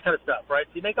 that kind of stuff, right?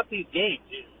 So you make up these games,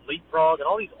 leapfrog, and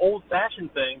all these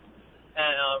old-fashioned things,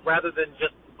 rather than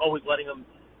just always letting them,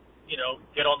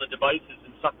 get on the devices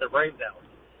and suck their brains out.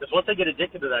 Because once they get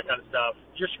addicted to that kind of stuff,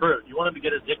 you're screwed. You want them to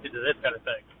get addicted to this kind of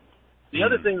thing. The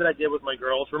other thing that I did with my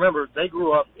girls, remember, they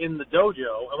grew up in the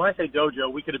dojo, and when I say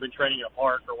dojo, we could have been training in a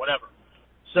park or whatever.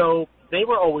 So they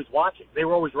were always watching. They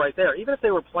were always right there. Even if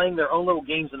they were playing their own little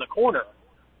games in the corner,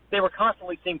 they were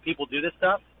constantly seeing people do this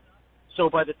stuff. So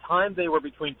by the time they were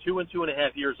between 2 and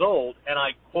 2.5 years old, and I,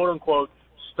 quote-unquote,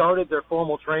 started their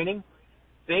formal training,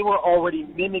 they were already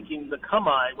mimicking the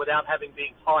kamae without having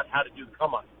been taught how to do the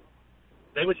kamae.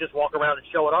 They would just walk around and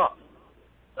show it off.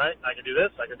 Right? I can do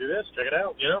this, check it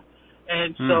out, you know?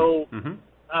 And so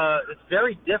it's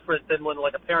very different than when,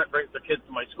 like, a parent brings their kids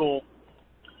to my school,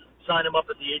 sign them up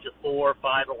at the age of 4 or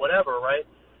 5 or whatever, right?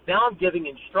 Now I'm giving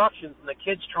instructions and the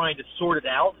kid's trying to sort it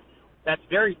out. That's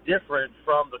very different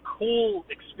from the cool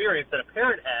experience that a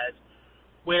parent has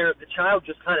where the child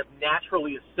just kind of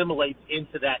naturally assimilates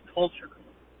into that culture,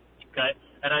 okay?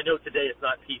 And I know today it's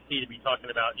not PC to be talking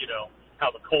about, you know,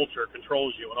 how the culture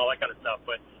controls you and all that kind of stuff,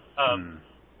 but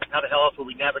how the hell else would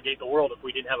we navigate the world if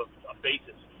we didn't have a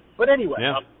basis? But anyway,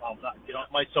 I'll not get off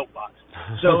my soapbox.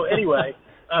 So anyway,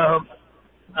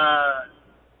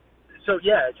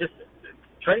 just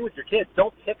training with your kids.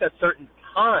 Don't pick a certain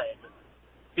time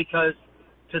because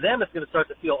to them it's going to start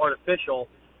to feel artificial,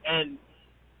 and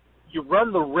you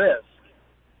run the risk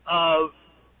of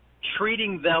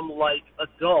treating them like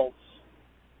adults,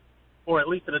 or at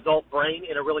least an adult brain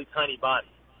in a really tiny body,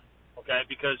 okay?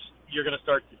 Because you're going to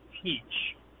start to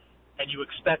teach, and you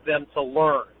expect them to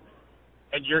learn,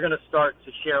 and you're going to start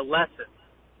to share lessons,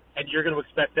 and you're going to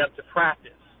expect them to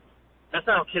practice. That's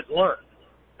not how kids learn.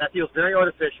 That feels very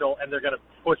artificial, and they're going to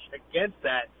push against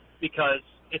that because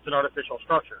it's an artificial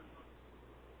structure.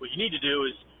 What you need to do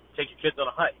is take your kids on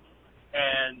a hike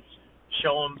and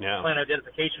show them plant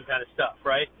identification kind of stuff,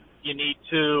 right? You need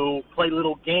to play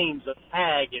little games of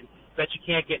tag and bet you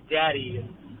can't get daddy, and,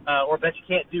 or bet you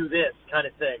can't do this kind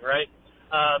of thing, right?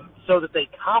 So that they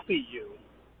copy you.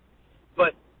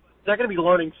 But they're going to be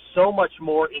learning so much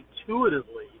more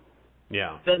intuitively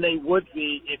than they would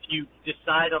be if you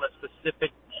decide on a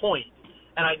specific point.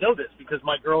 And I know this because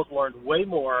my girls learned way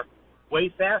more,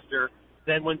 way faster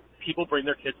than when people bring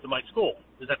their kids to my school.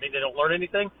 Does that mean they don't learn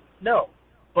anything? No.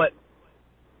 But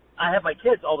I have my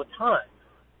kids all the time,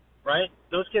 right?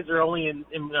 Those kids are only in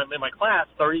my class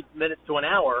 30 minutes to an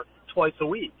hour twice a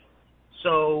week.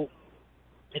 So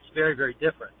it's very, very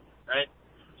different, right?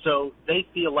 So they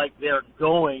feel like they're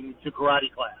going to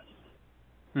karate class.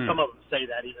 Some of them say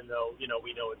that even though, you know,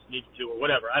 we know it's needed to or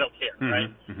whatever. I don't care, right?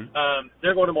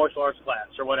 They're going to martial arts class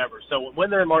or whatever. So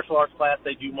when they're in martial arts class,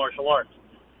 they do martial arts.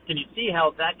 Can you see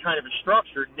how that kind of a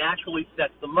structure naturally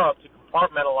sets them up to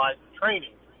compartmentalize the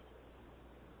training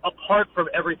apart from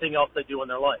everything else they do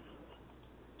in their life?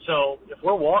 So if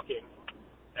we're walking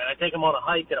and I take them on a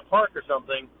hike at a park or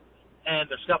something and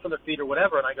they're scuffing their feet or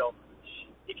whatever, and I go,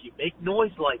 if you make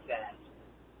noise like that,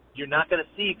 you're not going to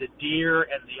see the deer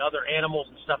and the other animals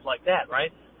and stuff like that,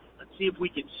 right? Let's see if we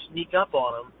can sneak up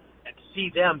on them and see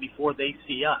them before they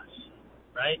see us,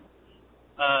 right?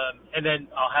 And then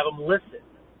I'll have them listen,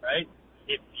 right?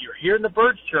 If you're hearing the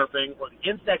birds chirping or the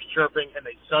insects chirping and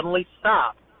they suddenly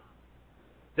stop,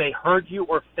 they heard you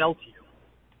or felt you.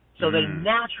 So they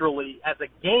naturally, as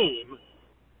a game,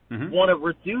 want to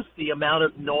reduce the amount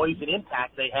of noise and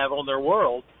impact they have on their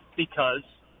world because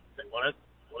they want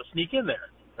to sneak in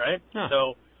there, right?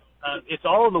 So it's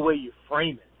all in the way you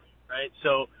frame it, right?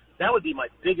 So that would be my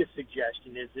biggest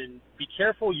suggestion is be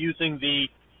careful using the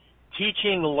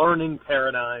teaching, learning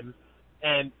paradigm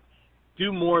and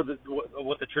do more of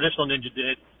what the traditional ninja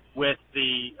did with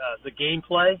the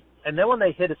gameplay. And then when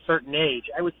they hit a certain age,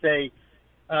 I would say,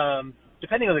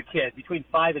 depending on the kid, between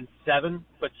 5 and 7,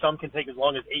 but some can take as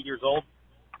long as 8 years old,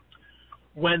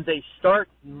 when they start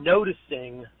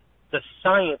noticing the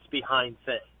science behind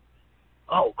things.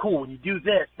 Oh, cool, when you do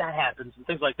this, that happens, and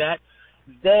things like that,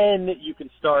 then you can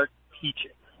start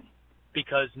teaching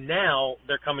because now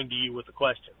they're coming to you with the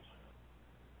questions.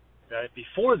 Okay?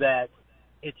 Before that,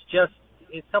 it's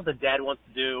something Dad wants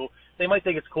to do. They might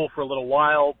think it's cool for a little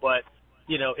while, but,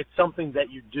 you know, it's something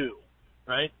that you do,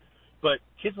 right? But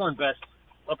kids learn best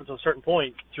up until a certain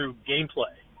point through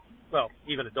gameplay. Well,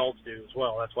 even adults do as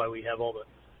well. That's why we have all the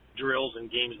drills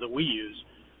and games that we use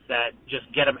that just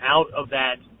get them out of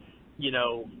that, you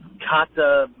know,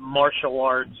 kata martial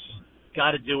arts,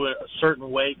 got to do it a certain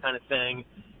way kind of thing,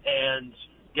 and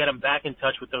get them back in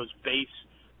touch with those base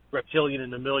reptilian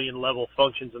and mammalian level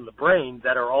functions in the brain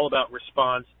that are all about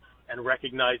response and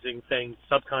recognizing things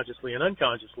subconsciously and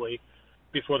unconsciously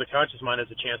before the conscious mind has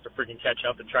a chance to freaking catch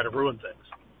up and try to ruin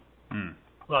things.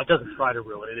 Well, it doesn't try to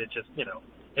ruin it. It just, you know,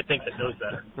 it thinks it knows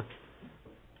better.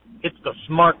 It's the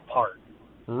smart part.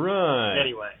 Right.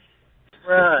 Anyway.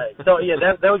 Right. So, yeah,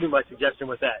 that would be my suggestion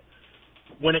with that.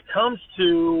 when it comes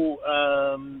to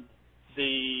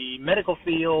the medical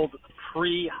field,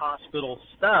 pre-hospital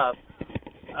stuff,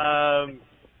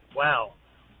 wow.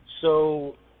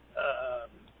 So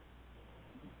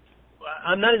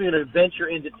I'm not even going to venture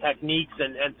into techniques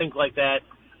and things like that.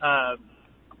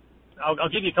 I'll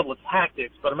give you a couple of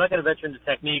tactics, but I'm not going to venture into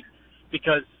techniques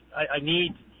because I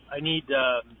need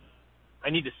to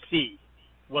see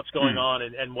what's going on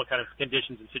and what kind of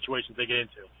conditions and situations they get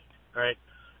into. All right.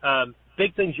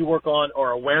 Big things you work on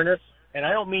are awareness, and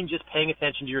I don't mean just paying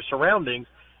attention to your surroundings.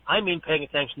 I mean paying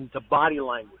attention to body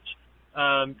language.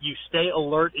 You stay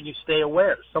alert and you stay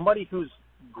aware. Somebody who's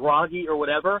groggy or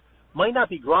whatever might not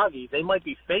be groggy. They might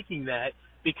be faking that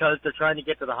because they're trying to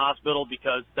get to the hospital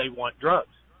because they want drugs.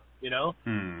 You know,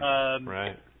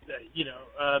 right. You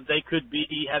know, they could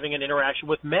be having an interaction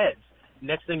with meds.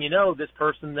 Next thing you know, this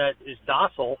person that is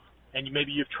docile, and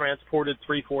maybe you've transported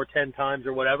 3, 4, 10 times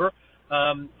or whatever,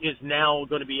 is now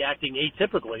going to be acting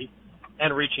atypically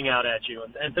and reaching out at you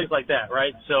and things like that,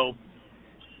 right? So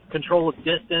control of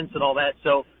distance and all that.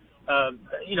 So,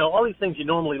 you know, all these things you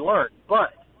normally learn.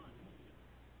 But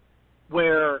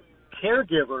where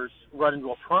caregivers run into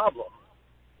a problem,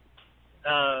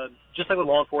 just like with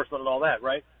law enforcement and all that,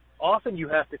 right? Often you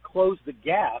have to close the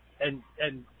gap and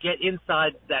get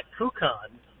inside that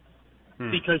cocoon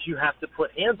because you have to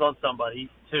put hands on somebody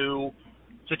to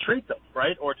treat them,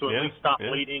 right? Or to at least stop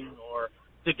bleeding, or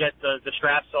to get the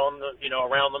straps on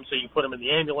around them so you can put them in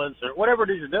the ambulance or whatever it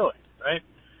is you're doing, right?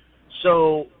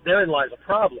 So therein lies a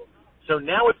problem. So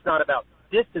now it's not about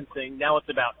distancing, now it's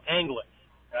about angling,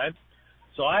 right?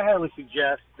 So I highly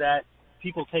suggest that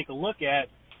people take a look at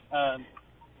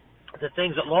the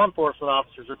things that law enforcement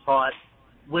officers are taught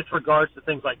with regards to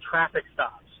things like traffic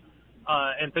stops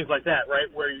and things like that, right,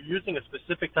 where you're using a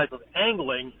specific type of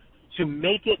angling to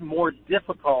make it more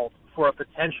difficult for a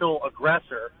potential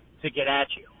aggressor to get at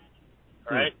you,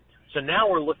 all right? So now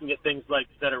we're looking at things like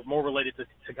that are more related to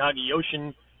Takagi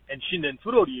Yoshin and Shinden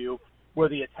Furoryu, where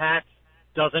the attack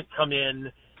doesn't come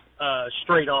in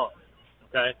straight on,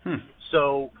 okay?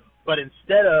 So, but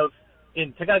instead of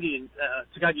in Takagi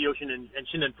Yoshin and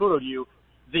Shinden Furoryu,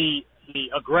 the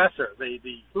aggressor, the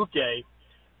uke,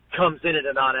 comes in at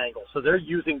an odd angle. So they're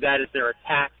using that as their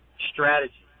attack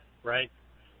strategy, right?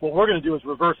 What we're going to do is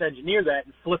reverse engineer that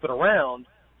and flip it around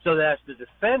so that as the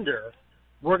defender,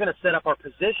 we're going to set up our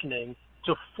positioning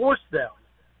to force them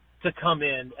to come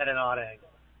in at an odd angle,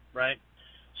 right?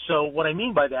 So what I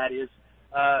mean by that is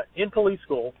in police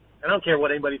school, I don't care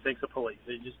what anybody thinks of police.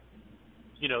 They just,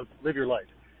 live your life.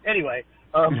 Anyway,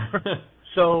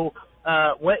 so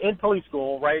in police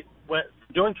school, right, when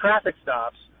doing traffic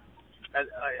stops,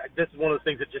 this is one of the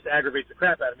things that just aggravates the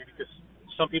crap out of me because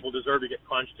some people deserve to get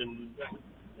punched, and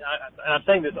I'm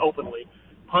saying this openly,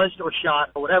 punched or shot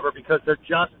or whatever because they're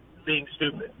just being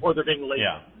stupid or they're being lazy,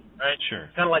 right? Sure.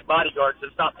 Kind of like bodyguards that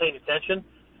stop paying attention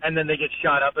and then they get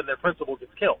shot up and their principal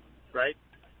gets killed, right?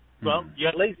 Well, you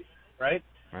got lazy, right?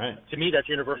 Right. To me, that's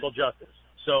universal justice.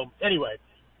 So anyway,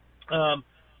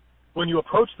 when you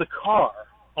approach the car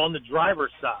on the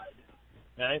driver's side,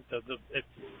 right?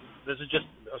 This is just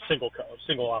a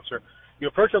single officer. You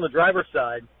approach on the driver's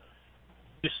side.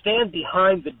 You stand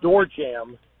behind the door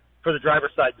jamb for the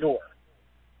driver's side door.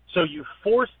 So you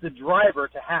force the driver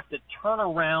to have to turn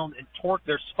around and torque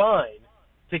their spine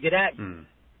to get at you,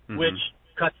 which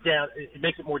cuts down. It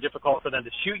makes it more difficult for them to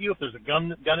shoot you if there's a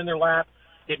gun in their lap.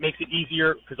 It makes it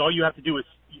easier because all you have to do is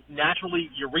naturally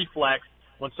your reflex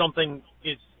when something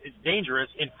is dangerous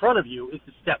in front of you is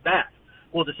to step back.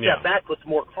 Well, to step back puts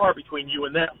more car between you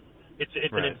and them. It's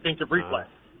an instinctive reflex.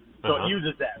 So it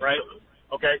uses that, right?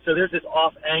 Okay, so there's this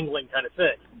off-angling kind of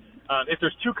thing. If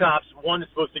there's two cops, one is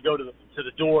supposed to go to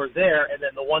the door there, and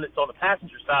then the one that's on the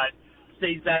passenger side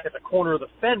stays back at the corner of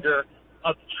the fender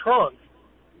of the trunk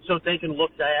so they can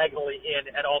look diagonally in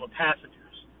at all the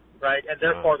passengers, right? And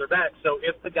they're farther back. So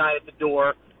if the guy at the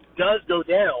door does go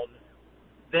down,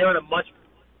 they're in a much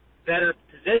better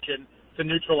position to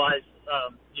neutralize,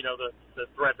 the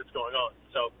threat that's going on.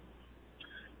 So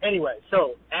anyway,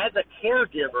 so as a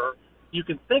caregiver, you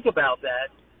can think about that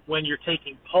when you're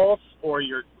taking pulse or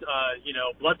your,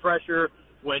 blood pressure,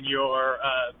 when you're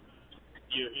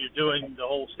doing the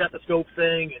whole stethoscope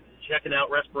thing and checking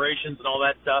out respirations and all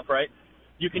that stuff, right?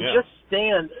 You can just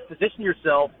position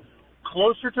yourself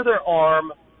closer to their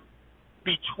arm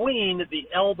between the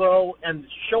elbow and the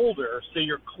shoulder, so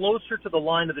you're closer to the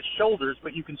line of the shoulders,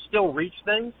 but you can still reach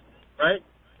things, right?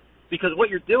 Because what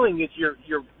you're doing is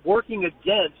you're working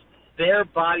against their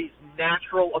body's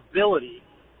natural ability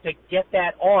to get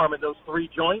that arm and those three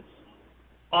joints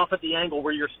off at the angle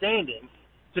where you're standing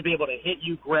to be able to hit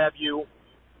you, grab you,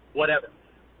 whatever,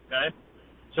 okay?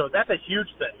 So that's a huge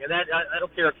thing, and that I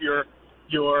don't care if you're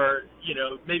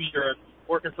maybe you're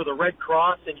working for the Red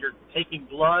Cross and you're taking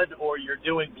blood, or you're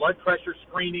doing blood pressure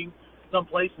screening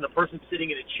someplace and the person's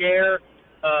sitting in a chair,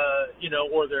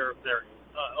 or they're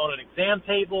on an exam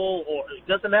table, or it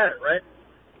doesn't matter, right?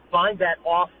 Find that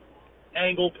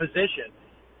off-angle position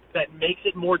that makes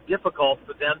it more difficult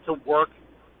for them to work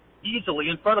easily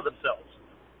in front of themselves,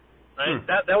 right?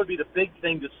 That would be the big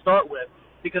thing to start with,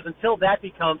 because until that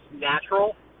becomes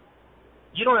natural,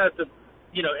 you don't have to,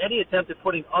 any attempt at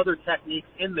putting other techniques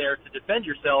in there to defend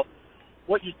yourself,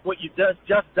 what you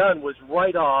just done was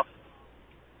write off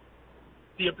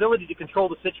the ability to control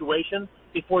the situation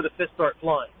before the fists start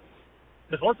flying.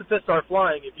 Because once the fists start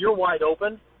flying, if you're wide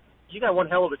open, you got one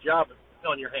hell of a job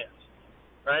on your hands,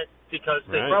 right? Because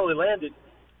they probably landed,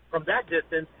 from that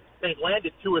distance, they've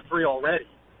landed 2 or 3 already,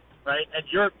 right? And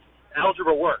your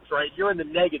algebra works, right? You're in the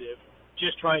negative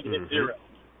just trying to hit 0,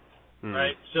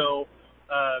 right? So,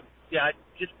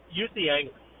 just use the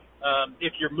angle.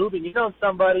 If you're moving in on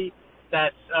somebody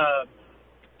that's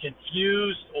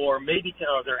confused, or maybe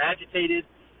they're agitated,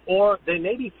 or they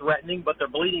may be threatening, but they're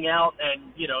bleeding out,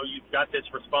 and, you've got this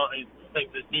things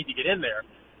that need to get in there,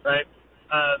 right?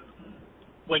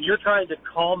 When you're trying to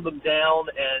calm them down,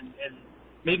 and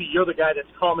maybe you're the guy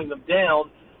that's calming them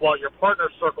down while your partner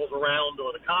circles around,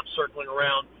 or the cop's circling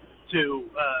around to,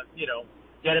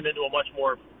 get him into a much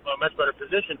better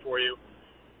position for you,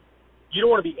 you don't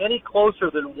want to be any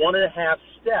closer than 1.5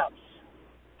 steps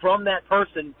from that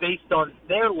person based on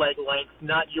their leg length,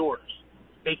 not yours.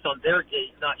 Based on their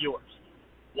gait, not yours.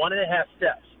 1.5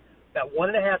 steps. That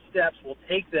 1.5 steps will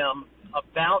take them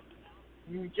about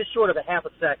just short of a half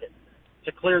a second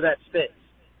to clear that space.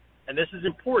 And this is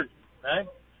important, right?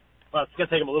 Well, it's going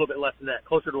to take them a little bit less than that,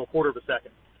 closer to a quarter of a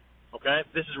second. Okay?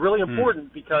 This is really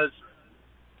important because,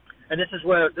 and this is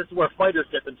where fighters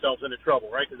get themselves into trouble,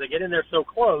 right? Because they get in there so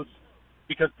close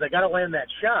because they got to land that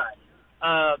shot,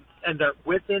 and they're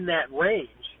within that range,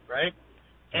 right?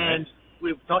 And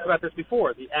we've talked about this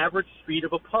before. The average speed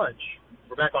of a punch.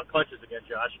 We're back on punches again,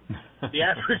 Josh. The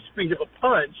average speed of a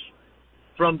punch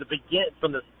from the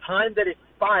time that it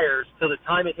fires to the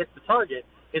time it hits the target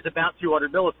is about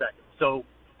 200 milliseconds. So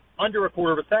under a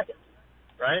quarter of a second,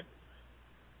 right?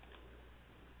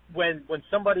 When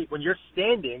you're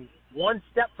standing 1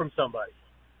 step from somebody,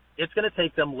 it's going to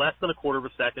take them less than a quarter of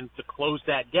a second to close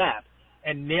that gap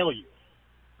and nail you,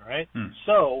 all right?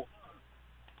 So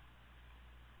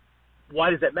why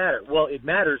does that matter? Well, it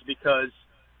matters because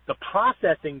the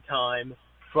processing time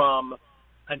from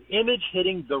an image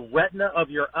hitting the retina of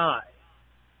your eye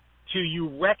to you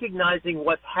recognizing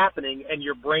what's happening and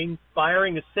your brain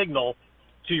firing a signal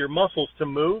to your muscles to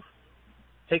move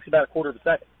takes about a quarter of a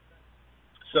second.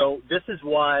 So this is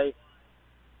why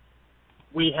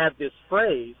we have this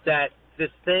phrase that this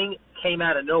thing came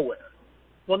out of nowhere.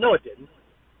 Well, no, it didn't.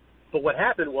 But what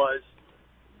happened was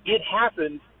it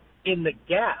happened in the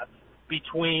gap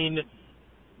between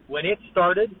when it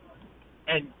started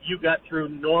and you got through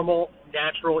normal,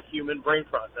 natural human brain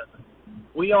processing.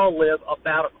 We all live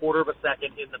about a quarter of a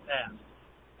second in the past.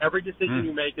 Every decision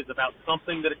you make is about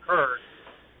something that occurred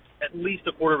at least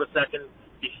a quarter of a second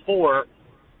before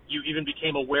you even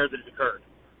became aware that it occurred.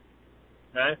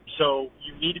 Okay? So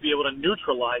you need to be able to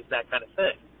neutralize that kind of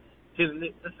thing. See,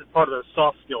 this is part of those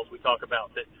soft skills we talk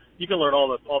about, that you can learn all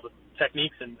the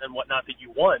techniques and whatnot that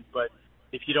you want, but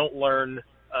if you don't learn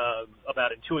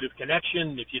about intuitive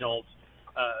connection, if you don't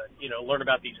learn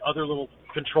about these other little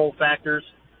control factors,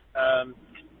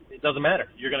 it doesn't matter.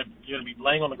 You're gonna be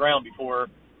laying on the ground before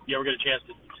you ever get a chance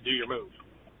to do your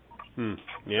move.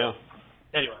 Yeah.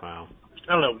 Anyway, wow.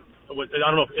 I don't know.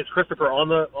 Is Christopher on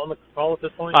the call at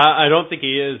this point? I don't think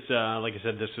he is. Like I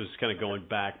said, this was kind of going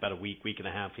back about a week and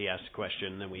a half. He asked a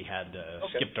question, and then we had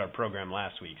skipped our program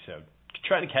last week, so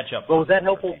trying to catch up. Well, was that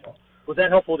helpful? Was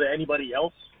that helpful to anybody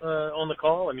else on the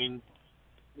call? I mean,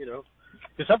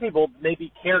 because some people may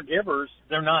be caregivers.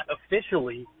 They're not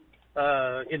officially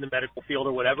in the medical field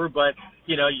or whatever, but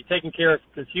you're taking care of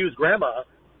confused grandma,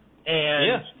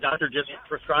 and doctor just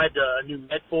prescribed a new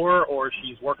med for her, or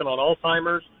she's working on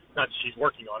Alzheimer's. Not that she's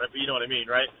working on it, but you know what I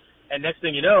mean, right? And next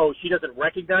thing you know, she doesn't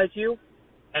recognize you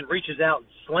and reaches out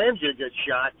and slams you a good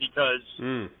shot because,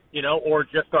 or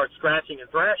just starts scratching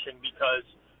and thrashing because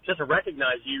she doesn't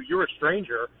recognize you. You're a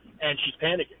stranger, and she's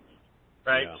panicking,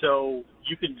 right? Yeah. So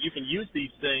you can use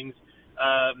these things.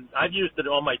 I've used it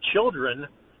on my children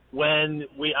when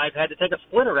I've had to take a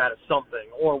splinter out of something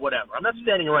or whatever. I'm not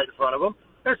standing right in front of them.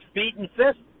 There's feet and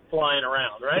fists flying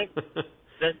around, right?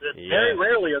 Very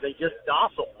rarely are they just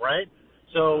docile, right?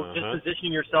 So just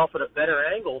positioning yourself at a better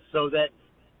angle so that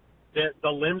the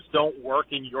limbs don't work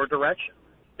in your direction.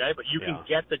 okay? But you can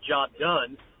get the job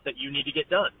done that you need to get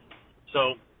done.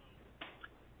 So,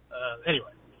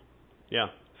 anyway. Yeah.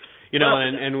 You know,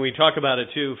 and we talk about it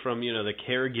too from, the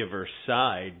caregiver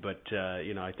side, but,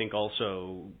 I think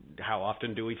also how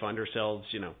often do we find ourselves,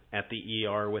 at the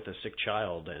ER with a sick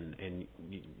child and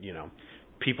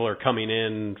people are coming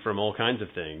in from all kinds of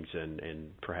things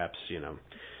and perhaps,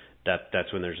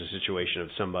 that's when there's a situation of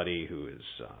somebody who is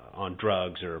on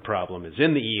drugs or a problem is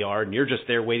in the ER and you're just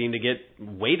there waiting to get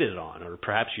waited on, or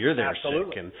perhaps you're there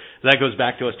sick. And that goes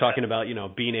back to us talking about,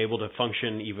 being able to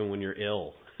function even when you're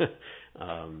ill.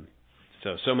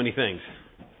 So many things.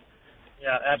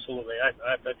 Yeah, absolutely.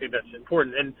 I think that's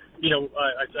important. And,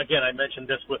 again, I mentioned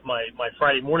this with my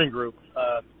Friday morning group.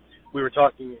 We were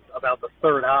talking about the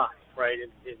third eye, right,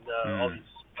 in all these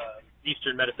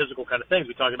Eastern metaphysical kind of things.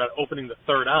 We talk about opening the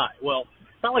third eye. Well,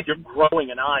 it's not like you're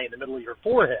growing an eye in the middle of your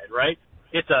forehead, right?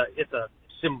 It's a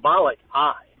symbolic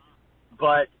eye.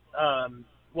 But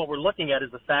what we're looking at is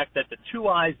the fact that the two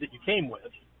eyes that you came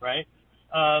with, right,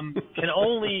 can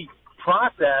only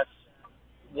process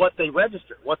what they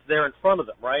register, what's there in front of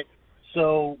them, right?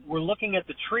 So we're looking at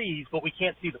the trees, but we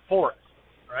can't see the forest,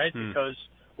 right? Because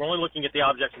we're only looking at the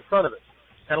objects in front of us.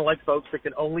 Kind of like folks that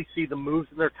can only see the moves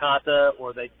in their kata,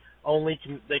 or they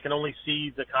can only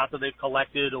see the kata they've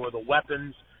collected, or the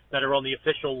weapons that are on the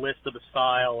official list of the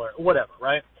style, or whatever,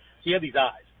 right? So you have these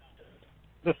eyes.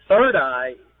 The third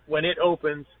eye, when it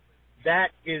opens,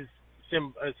 that is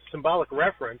a symbolic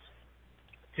reference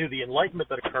to the enlightenment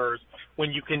that occurs when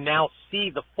you can now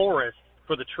see the forest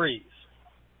for the trees,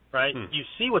 right? You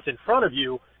see what's in front of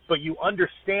you, but you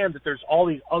understand that there's all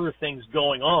these other things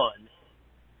going on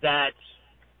that,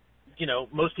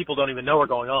 most people don't even know are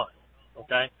going on,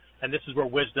 okay? And this is where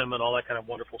wisdom and all that kind of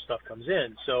wonderful stuff comes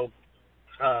in. So,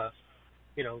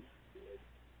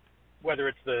 whether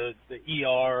it's the ER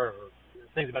or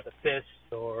things about the fist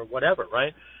or whatever,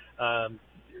 right?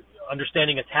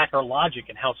 Understanding attacker logic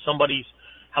and how somebody's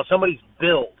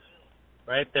build,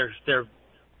 right? Their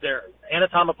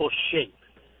anatomical shape,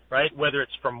 right? Whether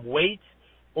it's from weight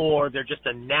or they're just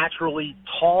a naturally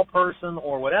tall person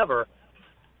or whatever,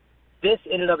 this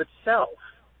in and of itself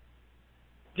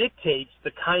dictates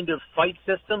the kind of fight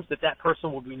systems that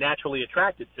person will be naturally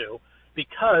attracted to,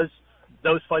 because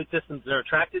those fight systems they're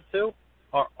attracted to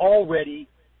are already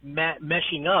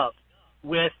meshing up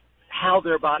with how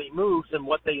their body moves and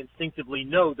what they instinctively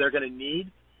know they're going to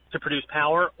need to produce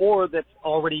power, or that's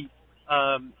already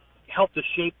helped to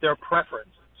shape their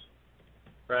preferences,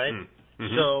 right?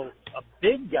 Mm-hmm. So a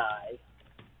big guy,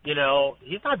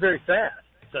 he's not very fast.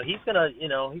 So he's gonna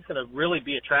really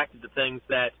be attracted to things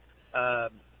that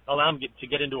allow him to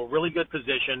get into a really good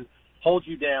position, hold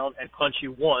you down, and punch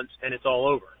you once, and it's all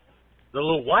over. The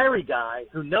little wiry guy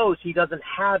who knows he doesn't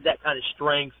have that kind of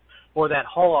strength or that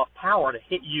haul-off power to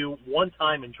hit you one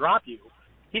time and drop you,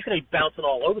 he's going to be bouncing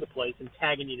all over the place and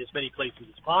tagging you in as many places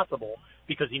as possible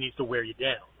because he needs to wear you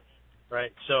down,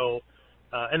 right? So,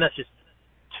 and that's just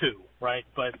two, right?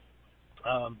 But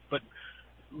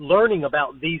learning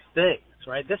about these things,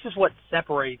 right? This is what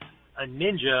separates a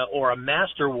ninja or a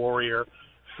master warrior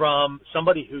from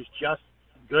somebody who's just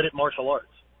good at martial arts.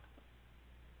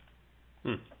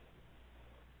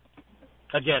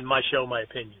 Again, my show, my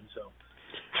opinion, so.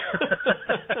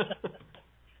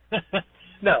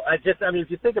 No, if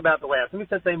you think about the way Asumi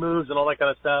Sensei moves and all that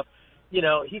kind of stuff,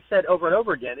 he said over and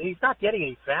over again, and he's not getting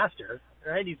any faster,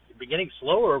 right? He's been getting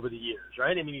slower over the years,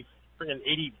 right? I mean, he's freaking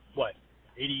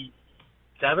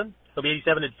 87? He'll be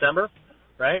 87 in December,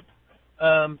 right?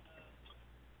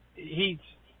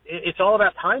 It's all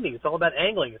about timing. It's all about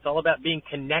angling. It's all about being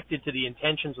connected to the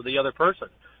intentions of the other person,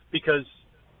 because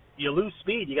you lose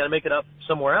speed, you got to make it up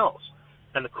somewhere else.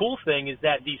 And the cool thing is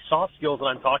that these soft skills that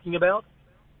I'm talking about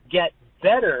get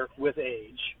better with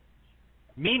age.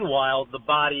 Meanwhile, the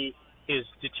body is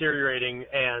deteriorating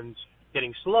and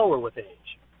getting slower with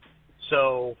age.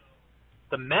 So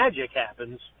the magic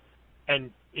happens,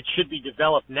 and it should be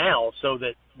developed now so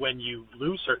that when you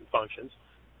lose certain functions,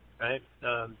 right,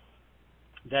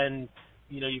 then,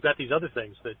 you've got these other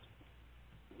things that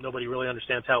nobody really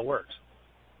understands how it works.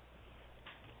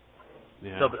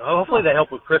 Yeah. So, but hopefully they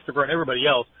help with Christopher and everybody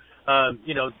else.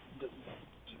 You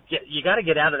got to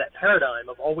get out of that paradigm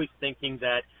of always thinking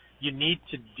that you need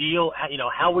to deal,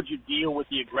 how would you deal with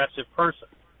the aggressive person?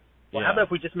 Well, how about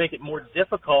if we just make it more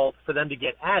difficult for them to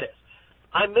get at it?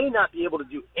 I may not be able to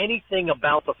do anything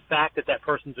about the fact that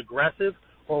person's aggressive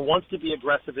or wants to be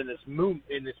aggressive in this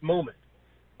moment,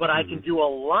 but I can do a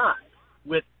lot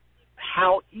with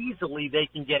how easily they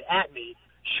can get at me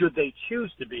should they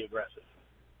choose to be aggressive.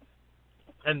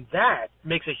 And that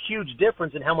makes a huge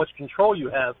difference in how much control you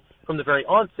have from the very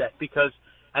onset, because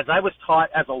as I was taught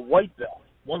as a white belt,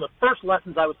 one of the first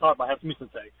lessons I was taught by Hatsumi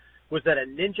Sensei was that a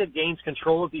ninja gains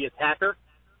control of the attacker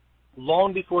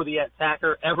long before the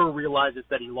attacker ever realizes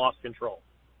that he lost control.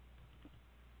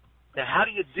 Now, how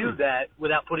do you do that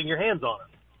without putting your hands on him?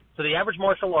 So the average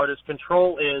martial artist,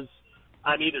 control is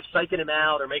I'm either psyching him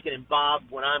out or making him bob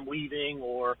when I'm weaving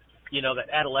or, that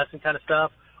adolescent kind of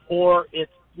stuff, or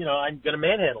it's, I'm going to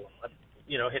manhandle him.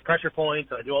 Hit pressure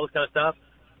points, I do all this kind of stuff.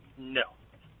 No.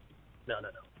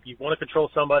 You want to control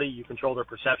somebody, you control their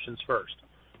perceptions first.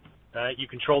 Right? You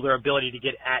control their ability to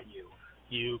get at you.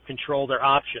 You control their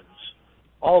options.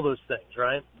 All those things,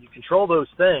 right? You control those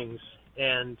things,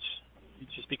 and it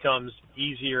just becomes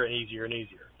easier and easier and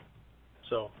easier.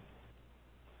 So,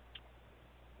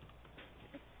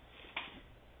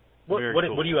 what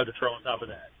do you have to throw on top of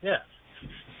that? Yeah.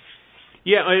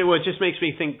 Yeah, well, it just makes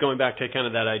me think, going back to kind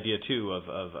of that idea, too,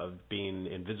 of being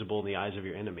invisible in the eyes of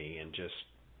your enemy and just,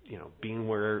 being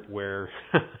where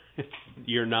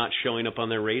you're not showing up on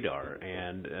their radar.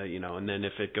 And, and then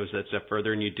if it goes that step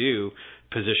further and you do,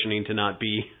 positioning to not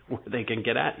be where they can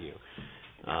get at you.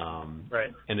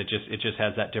 Right. And it just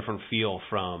has that different feel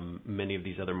from many of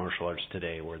these other martial arts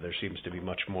today, where there seems to be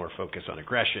much more focus on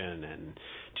aggression and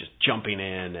just jumping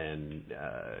in, and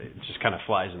it just kind of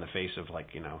flies in the face of,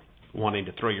 wanting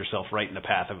to throw yourself right in the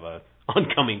path of a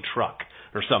oncoming truck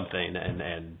or something,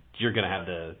 and you're going to have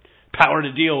the power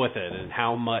to deal with it, and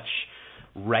how much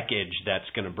wreckage that's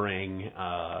going to bring,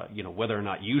 whether or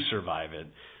not you survive it,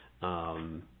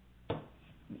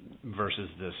 versus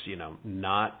this,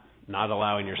 not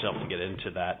allowing yourself to get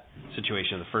into that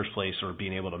situation in the first place, or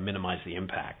being able to minimize the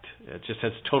impact. It just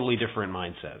has a totally different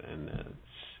mindset, and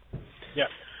yeah,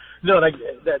 no,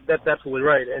 that's absolutely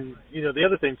right. And the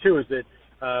other thing too is that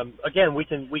again, we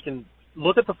can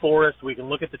look at the forest, we can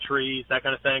look at the trees, that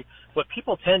kind of thing. What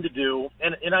people tend to do,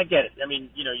 and I get it. I mean,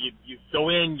 you go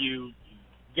in, you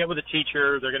get with a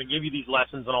teacher, they're going to give you these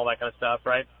lessons and all that kind of stuff,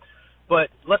 right? But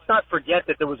let's not forget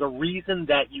that there was a reason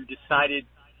that you decided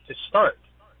to start,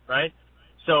 right?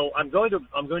 So I'm going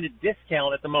to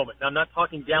discount at the moment. Now, I'm not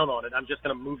talking down on it. I'm just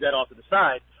going to move that off to the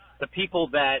side. The people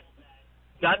that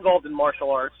got involved in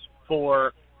martial arts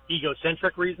for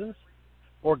egocentric reasons,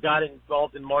 or got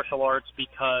involved in martial arts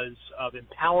because of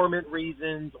empowerment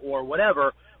reasons or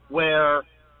whatever, where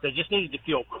they just needed to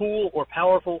feel cool or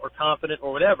powerful or confident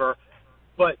or whatever,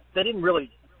 but they're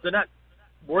not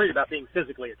worried about being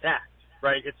physically attacked,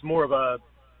 right? It's more of a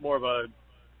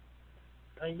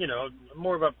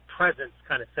presence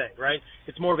kind of thing, right?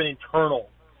 It's more of an internal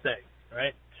thing,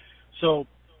 right? So,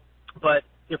 but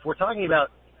if we're talking about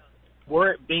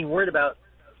being worried about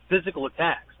physical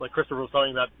attacks, like Christopher was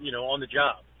talking about, on the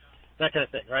job, that kind of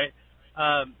thing, right?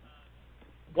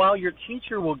 While your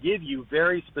teacher will give you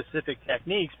very specific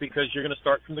techniques, because you're going to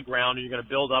start from the ground and you're going to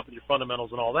build up with your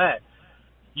fundamentals and all that,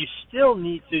 you still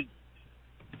need to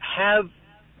have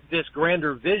this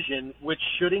grander vision, which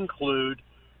should include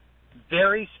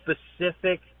very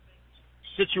specific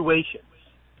situations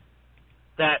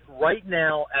that right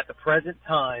now, at the present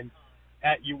time,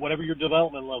 at you, whatever your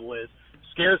development level is,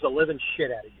 scares the living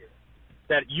shit out of you.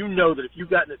 That that if you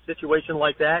got in a situation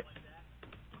like that,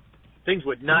 things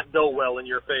would not go well in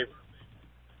your favor.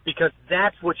 Because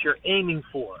that's what you're aiming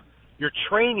for. Your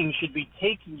training should be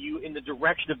taking you in the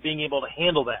direction of being able to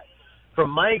handle that. From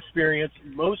my experience,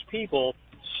 most people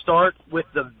start with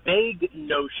the vague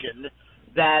notion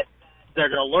that they're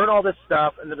going to learn all this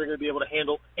stuff and that they're going to be able to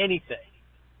handle anything.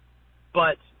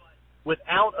 But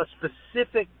without a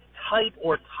specific type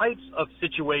or types of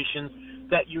situations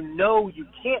that you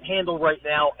can't handle right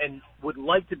now and would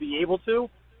like to be able to,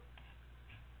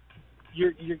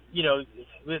 it's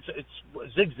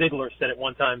Zig Ziglar said it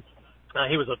one time.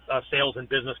 He was a sales and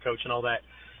business coach and all that.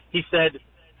 He said,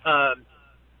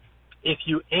 if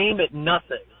you aim at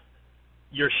nothing,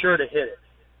 you're sure to hit it,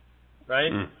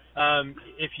 right?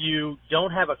 If you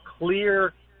don't have a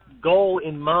clear goal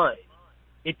in mind,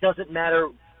 it doesn't matter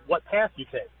what path you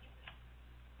take,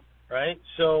 right?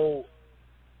 So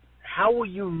how will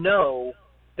you know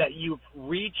that you've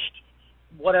reached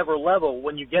whatever level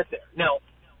when you get there? Now,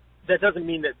 that doesn't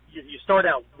mean that you start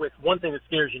out with one thing that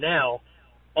scares you now.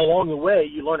 Along the way,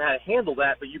 you learn how to handle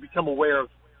that, but you become aware of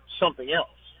something else,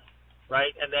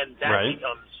 right? And then that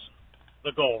becomes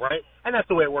the goal, right? And that's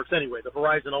the way it works anyway. The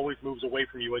horizon always moves away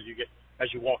from you as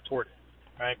you walk toward it,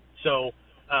 right? So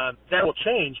that will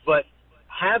change, but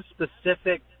have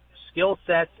specific skill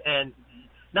sets, and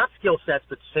not skill sets,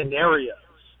 but scenarios.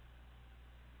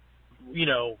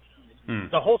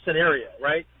 The whole scenario,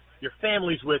 right? Your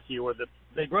family's with you, or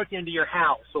they broke into your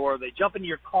house, or they jump into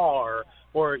your car,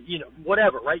 or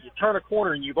whatever, right? You turn a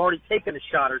corner and you've already taken a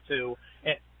shot or two,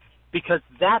 and because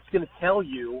that's going to tell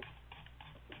you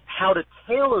how to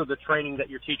tailor the training that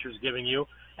your teacher's giving you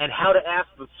and how to ask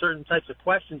the certain types of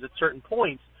questions at certain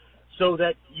points so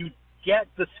that you get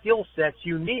the skill sets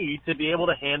you need to be able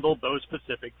to handle those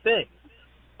specific things.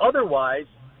 Otherwise,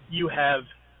 you have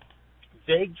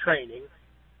vague training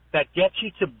that gets you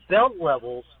to belt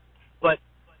levels but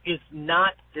is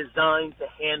not designed to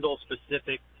handle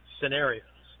specific scenarios,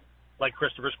 like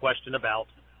Christopher's question about,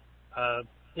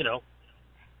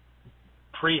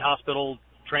 pre-hospital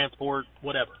transport,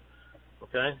 whatever.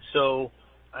 Okay, so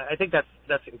I think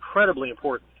that's incredibly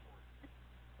important.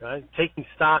 Right? Taking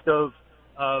stock of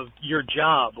your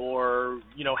job, or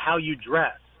how you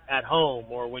dress at home,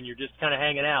 or when you're just kind of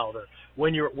hanging out, or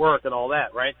when you're at work and all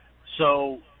that, right?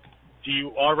 So, do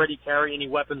you already carry any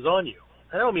weapons on you?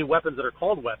 I don't mean weapons that are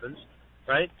called weapons,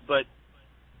 right? But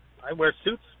I wear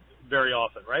suits very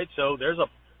often, right? So there's a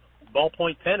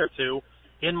ballpoint pen or two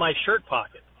in my shirt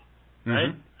pocket,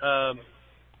 right?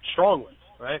 Strong ones,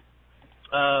 right?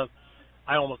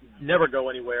 I almost never go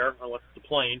anywhere unless it's a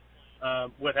plane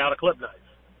without a clip knife,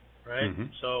 right?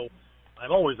 So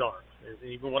I'm always armed.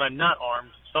 Even when I'm not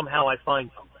armed, somehow I find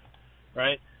something,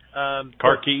 right?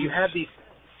 Car keys. You have these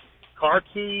car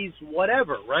keys,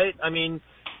 whatever, right? I mean,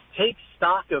 take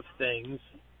stock of things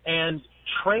and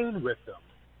train with them,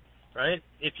 right?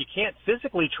 If you can't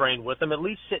physically train with them, at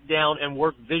least sit down and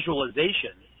work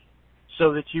visualization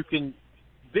so that you can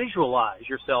visualize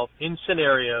yourself in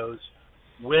scenarios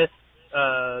with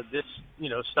this,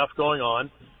 stuff going on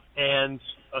and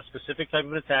a specific type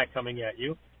of attack coming at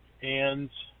you, and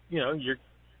you're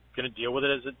going to deal with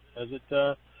it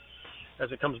as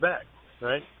it comes back,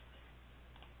 right?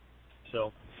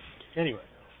 So, anyway.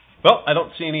 Well, I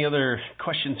don't see any other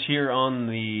questions here on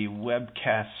the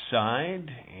webcast side,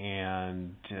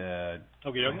 and I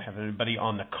don't have anybody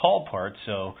on the call part,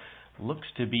 so looks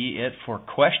to be it for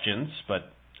questions,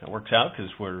 but that works out because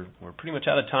we're pretty much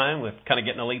out of time with kind of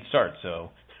getting a late start,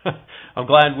 so I'm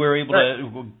glad we're able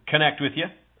to connect with you.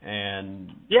 And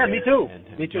me too.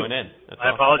 Me too. Join in.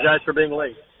 I apologize for being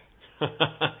late.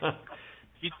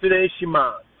 Kitsune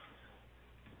shimasu.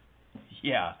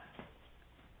 Yeah.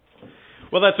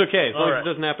 Well, that's okay. As long as right. it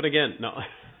doesn't happen again. No.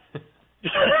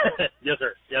 Yes,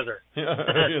 sir. Yes, sir.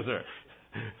 Yes, sir.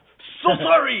 So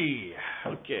sorry.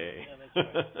 Okay.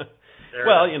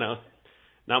 Well,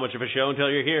 not much of a show until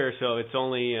you're here, so it's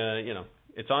only,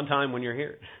 it's on time when you're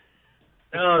here.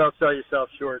 No, don't sell yourself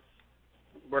short.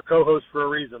 We're co-hosts for a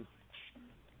reason.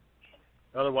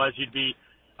 Otherwise,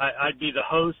 I'd be the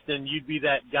host, and you'd be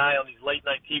that guy on these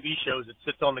late-night TV shows that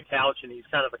sits on the couch, and he's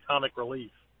kind of the comic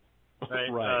relief. Right.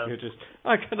 Right. You're just,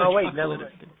 I couldn't never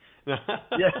mind.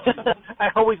 Yeah. I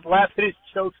always laugh at his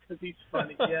jokes because he's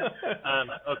funny. Yeah.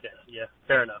 Okay. Yeah.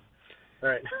 Fair enough. All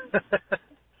right.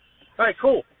 All right.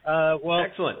 Cool. Well,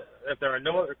 excellent. If there are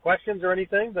no other questions or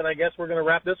anything, then I guess we're going to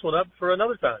wrap this one up for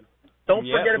another time. Don't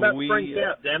forget about spring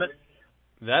camp, damn it.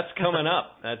 That's coming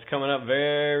up. That's coming up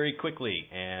very quickly.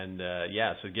 And,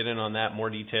 so get in on that. More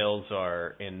details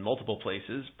are in multiple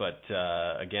places. But,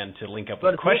 again, to link up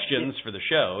with questions for the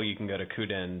show, you can go to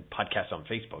KUDEN Podcast on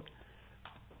Facebook.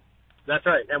 That's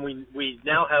right. And we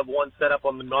now have one set up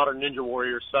on the Modern Ninja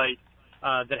Warrior site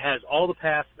that has all the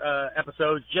past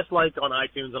episodes, just like on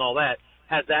iTunes and all that,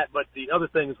 has that. But the other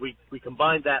thing is we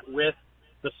combined that with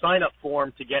the sign-up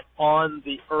form to get on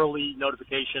the early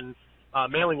notification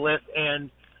mailing list, and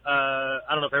I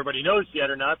don't know if everybody knows yet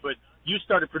or not, but you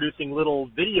started producing little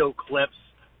video clips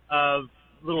of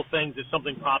little things if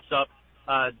something pops up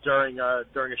during a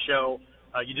show.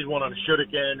 You did one on a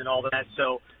shuriken and all that.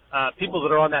 So people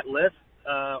that are on that list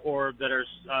or that are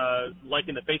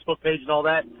liking the Facebook page and all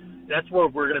that, that's where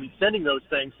we're going to be sending those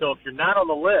things. So if you're not on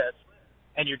the list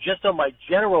and you're just on my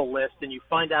general list and you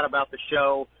find out about the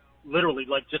show literally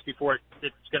like just before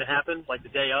it's going to happen, like the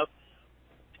day of,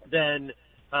 then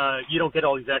you don't get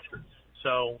all these extras.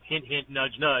 So hint, hint,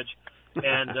 nudge, nudge.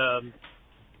 And,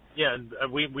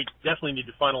 we definitely need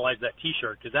to finalize that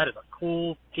T-shirt because that is a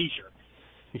cool T-shirt.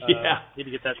 Need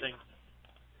to get that thing.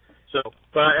 So,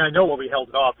 but I know why we held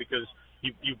it off because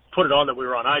you put it on that we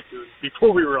were on iTunes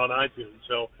before we were on iTunes.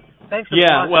 So thanks for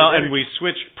and we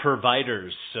switched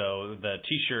providers, so the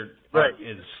T-shirt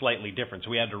is slightly different.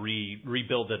 So we had to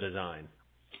rebuild the design.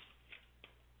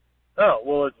 Oh,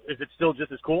 well, is it still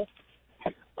just as cool?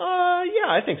 Yeah,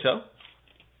 I think so.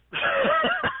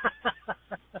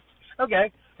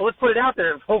 Okay. Well, let's put it out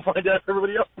there and we'll find out if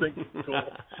everybody else thinks it's cool.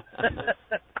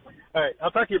 All right.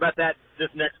 I'll talk to you about that this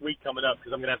next week coming up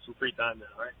because I'm going to have some free time then,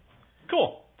 all right?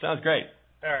 Cool. Sounds great.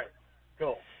 All right.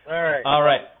 Cool. All right. All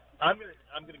right. I'm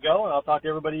gonna go, and I'll talk to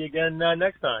everybody again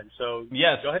next time. So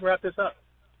yes. Go ahead and wrap this up.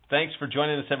 Thanks for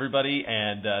joining us, everybody,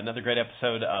 and another great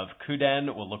episode of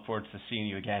KUDEN. We'll look forward to seeing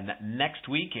you again next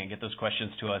week and get those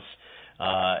questions to us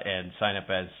and sign up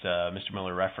as Mr.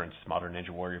 Miller referenced, Modern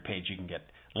Ninja Warrior page. You can get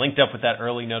linked up with that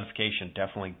early notification.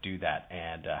 Definitely do that,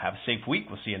 and have a safe week.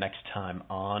 We'll see you next time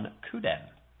on KUDEN.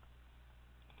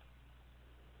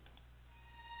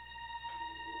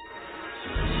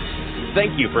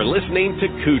 Thank you for listening to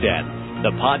KUDEN, the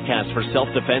podcast for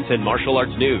self-defense and martial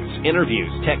arts news,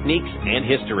 interviews, techniques, and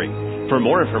history. For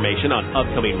more information on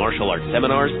upcoming martial arts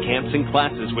seminars, camps, and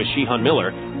classes with Shihan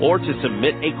Miller, or to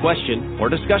submit a question or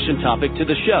discussion topic to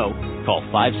the show, call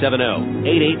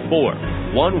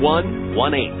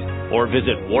 570-884-1118 or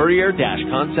visit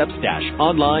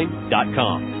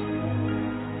warrior-concepts-online.com.